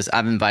luck because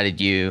I've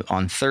invited you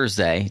on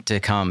Thursday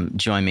to come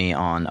join me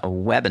on a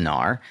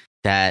webinar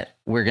that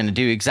we're going to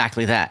do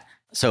exactly that.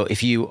 So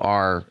if you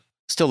are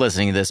still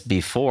listening to this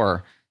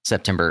before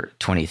September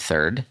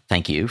 23rd,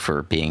 thank you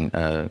for being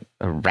a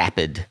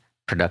rapid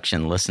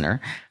production listener.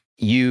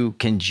 You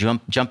can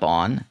jump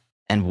on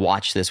and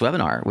watch this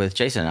webinar with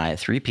Jason and I at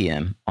 3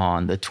 p.m.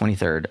 on the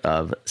 23rd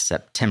of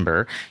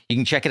September. You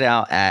can check it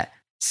out at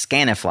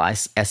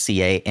Scanifly,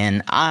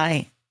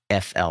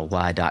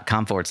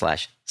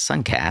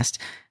 SCANIFLY.com/Suncast.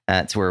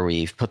 That's where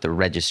we've put the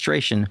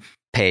registration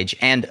page.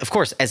 And of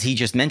course, as he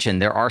just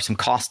mentioned, there are some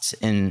costs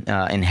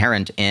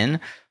inherent in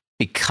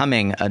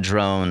becoming a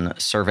drone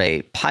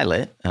survey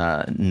pilot,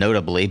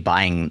 notably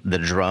buying the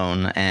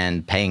drone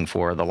and paying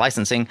for the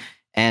licensing.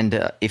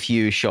 And if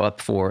you show up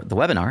for the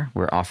webinar,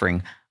 we're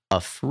offering a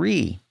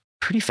free,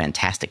 pretty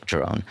fantastic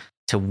drone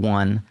to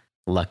one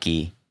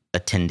lucky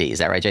attendee. Is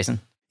that right, Jason?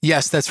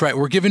 Yes, that's right.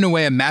 We're giving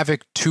away a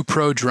Mavic 2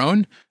 Pro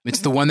drone. It's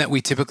the one that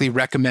we typically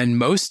recommend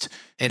most.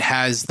 It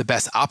has the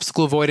best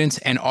obstacle avoidance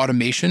and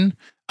automation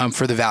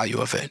for the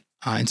value of it.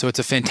 And so it's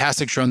a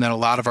fantastic drone that a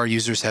lot of our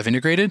users have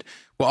integrated.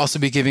 We'll also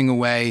be giving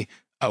away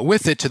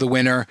with it to the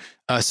winner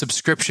a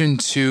subscription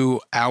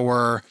to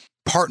our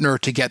partner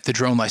to get the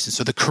drone license.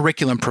 So the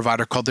curriculum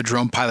provider called the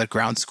Drone Pilot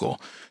Ground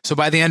School. So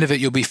by the end of it,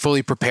 you'll be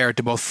fully prepared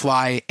to both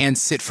fly and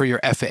sit for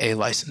your FAA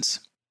license.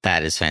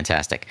 That is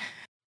fantastic.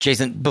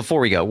 Jason,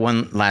 before we go,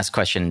 one last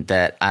question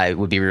that I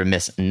would be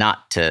remiss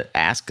not to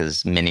ask,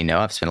 because many know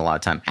I've spent a lot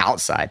of time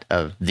outside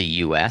of the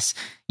U.S.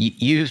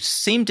 You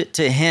seemed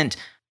to hint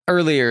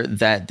earlier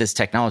that this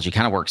technology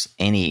kind of works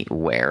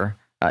anywhere.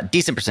 A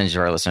decent percentage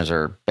of our listeners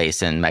are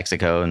based in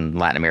Mexico and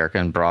Latin America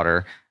and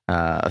broader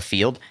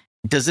afield.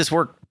 Does this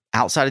work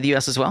outside of the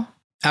U.S. as well?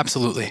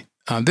 Absolutely.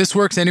 This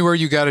works anywhere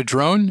you got a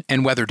drone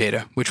and weather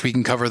data, which we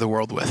can cover the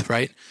world with,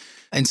 right?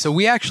 And so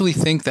we actually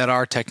think that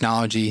our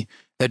technology,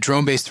 that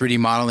drone-based 3D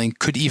modeling,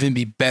 could even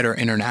be better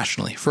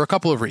internationally for a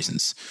couple of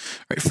reasons.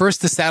 Right?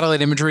 First, the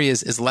satellite imagery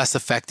is less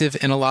effective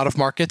in a lot of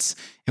markets,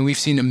 and we've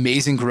seen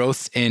amazing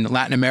growth in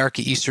Latin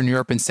America, Eastern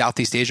Europe, and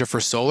Southeast Asia for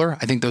solar.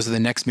 I think those are the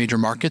next major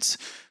markets.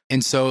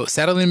 And so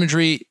satellite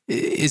imagery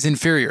is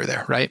inferior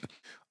there, right?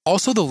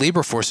 Also, the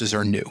labor forces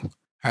are new.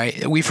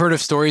 Right? We've heard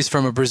of stories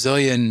from a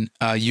Brazilian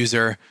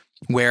user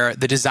where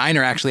the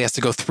designer actually has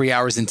to go 3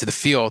 hours into the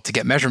field to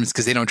get measurements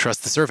because they don't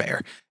trust the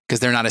surveyor because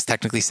they're not as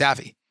technically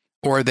savvy,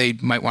 or they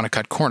might want to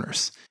cut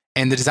corners.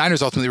 And the designer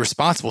is ultimately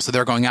responsible, so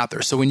they're going out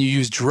there. So when you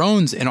use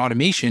drones and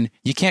automation,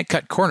 you can't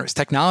cut corners.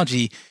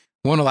 Technology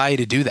won't allow you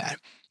to do that.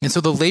 And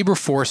so the labor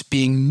force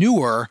being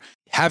newer,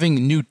 having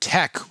new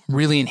tech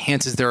really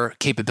enhances their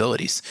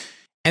capabilities.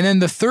 And then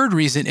the third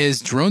reason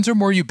is drones are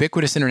more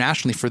ubiquitous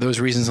internationally for those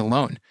reasons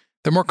alone.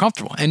 They're more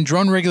comfortable. And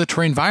drone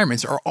regulatory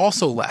environments are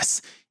also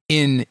less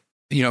in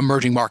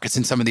emerging markets,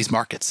 in some of these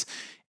markets.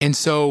 And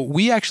so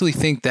we actually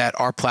think that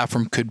our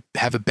platform could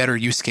have a better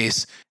use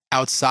case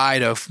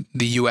outside of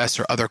the US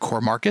or other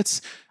core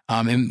markets.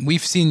 And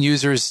we've seen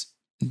users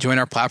join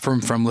our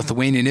platform from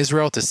Lithuania and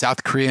Israel to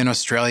South Korea and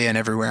Australia and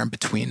everywhere in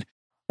between.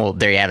 Well,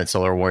 there you have it,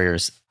 Solar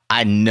Warriors.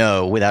 I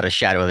know without a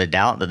shadow of a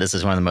doubt that this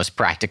is one of the most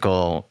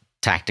practical,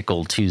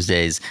 tactical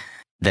Tuesdays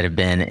that have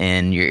been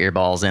in your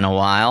earballs in a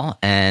while.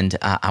 And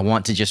I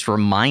want to just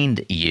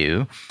remind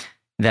you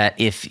that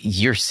if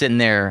you're sitting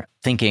there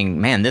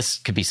thinking, man, this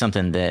could be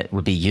something that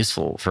would be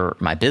useful for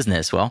my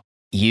business, well,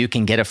 you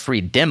can get a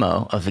free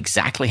demo of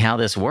exactly how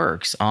this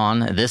works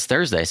on this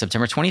Thursday,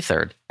 September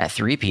 23rd at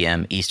 3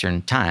 p.m.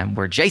 Eastern Time,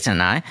 where Jason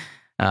and I,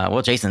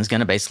 Jason's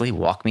going to basically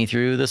walk me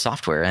through the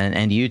software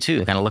and you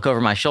too, kind of look over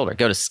my shoulder.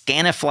 Go to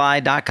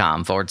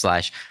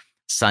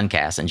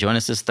scanifly.com/Suncast and join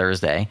us this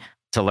Thursday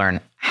to learn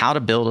how to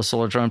build a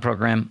solar drone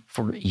program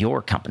for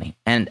your company.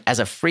 And as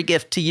a free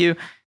gift to you,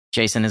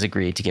 Jason has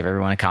agreed to give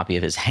everyone a copy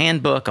of his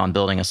handbook on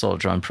building a solar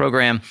drone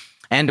program.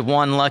 And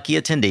one lucky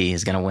attendee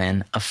is going to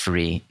win a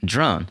free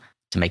drone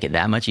to make it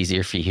that much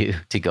easier for you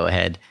to go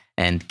ahead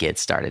and get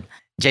started.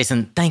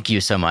 Jason, thank you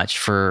so much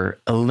for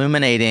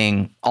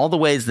illuminating all the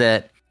ways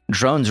that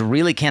drones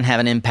really can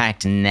have an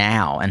impact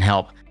now and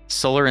help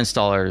solar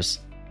installers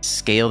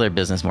scale their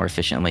business more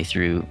efficiently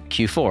through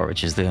Q4,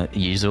 which is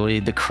usually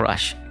the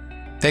crush.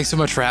 Thanks so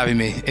much for having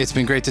me. It's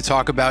been great to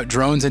talk about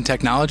drones and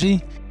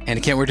technology, and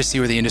I can't wait to see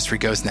where the industry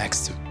goes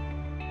next.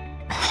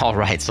 All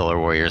right, Solar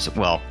Warriors.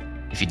 Well,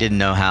 if you didn't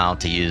know how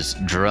to use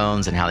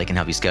drones and how they can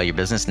help you scale your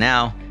business,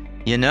 now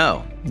you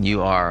know.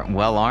 You are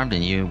well armed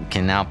and you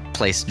can now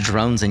place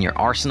drones in your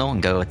arsenal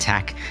and go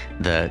attack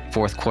the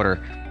fourth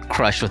quarter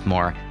crush with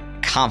more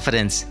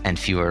confidence and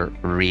fewer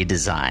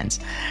redesigns.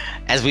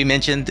 As we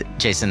mentioned,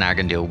 Jason and I are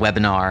going to do a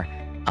webinar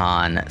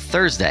on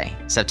Thursday,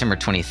 September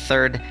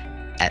 23rd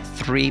at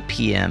 3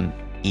 p.m.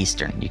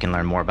 Eastern. You can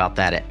learn more about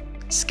that at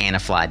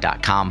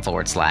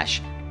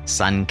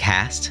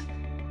scanifly.com/Suncast.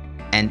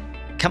 And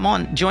come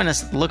on, join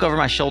us, look over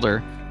my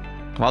shoulder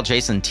while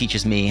Jason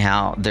teaches me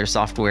how their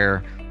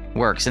software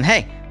works. And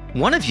hey,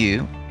 one of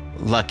you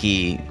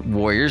lucky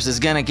warriors is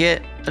going to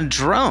get a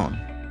drone.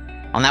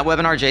 On that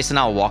webinar, Jason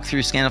and I will walk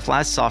through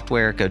Scanifly's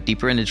software, go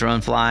deeper into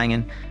drone flying,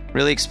 and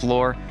really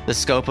explore the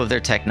scope of their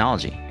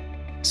technology.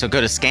 So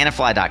go to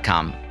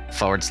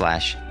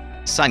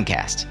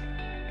scanifly.com/Suncast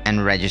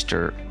and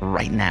register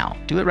right now.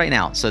 Do it right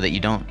now so that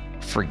you don't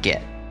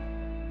forget.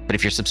 But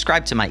if you're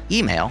subscribed to my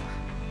email,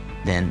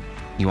 then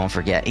you won't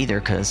forget either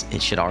because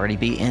it should already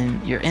be in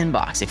your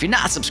inbox. If you're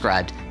not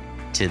subscribed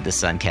to the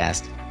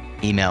Suncast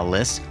email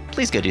list,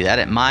 please go do that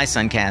at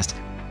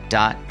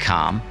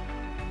mysuncast.com.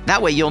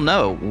 That way you'll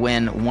know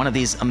when one of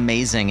these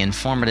amazing,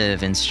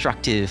 informative,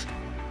 instructive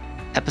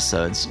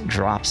episodes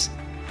drops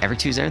every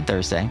Tuesday and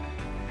Thursday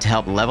to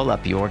help level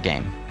up your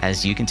game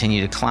as you continue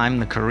to climb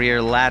the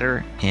career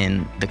ladder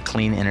in the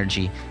clean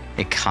energy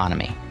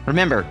economy.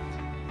 Remember,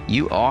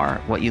 you are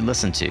what you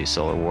listen to,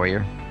 Solar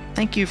Warrior.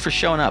 Thank you for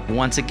showing up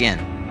once again.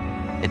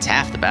 It's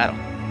half the battle.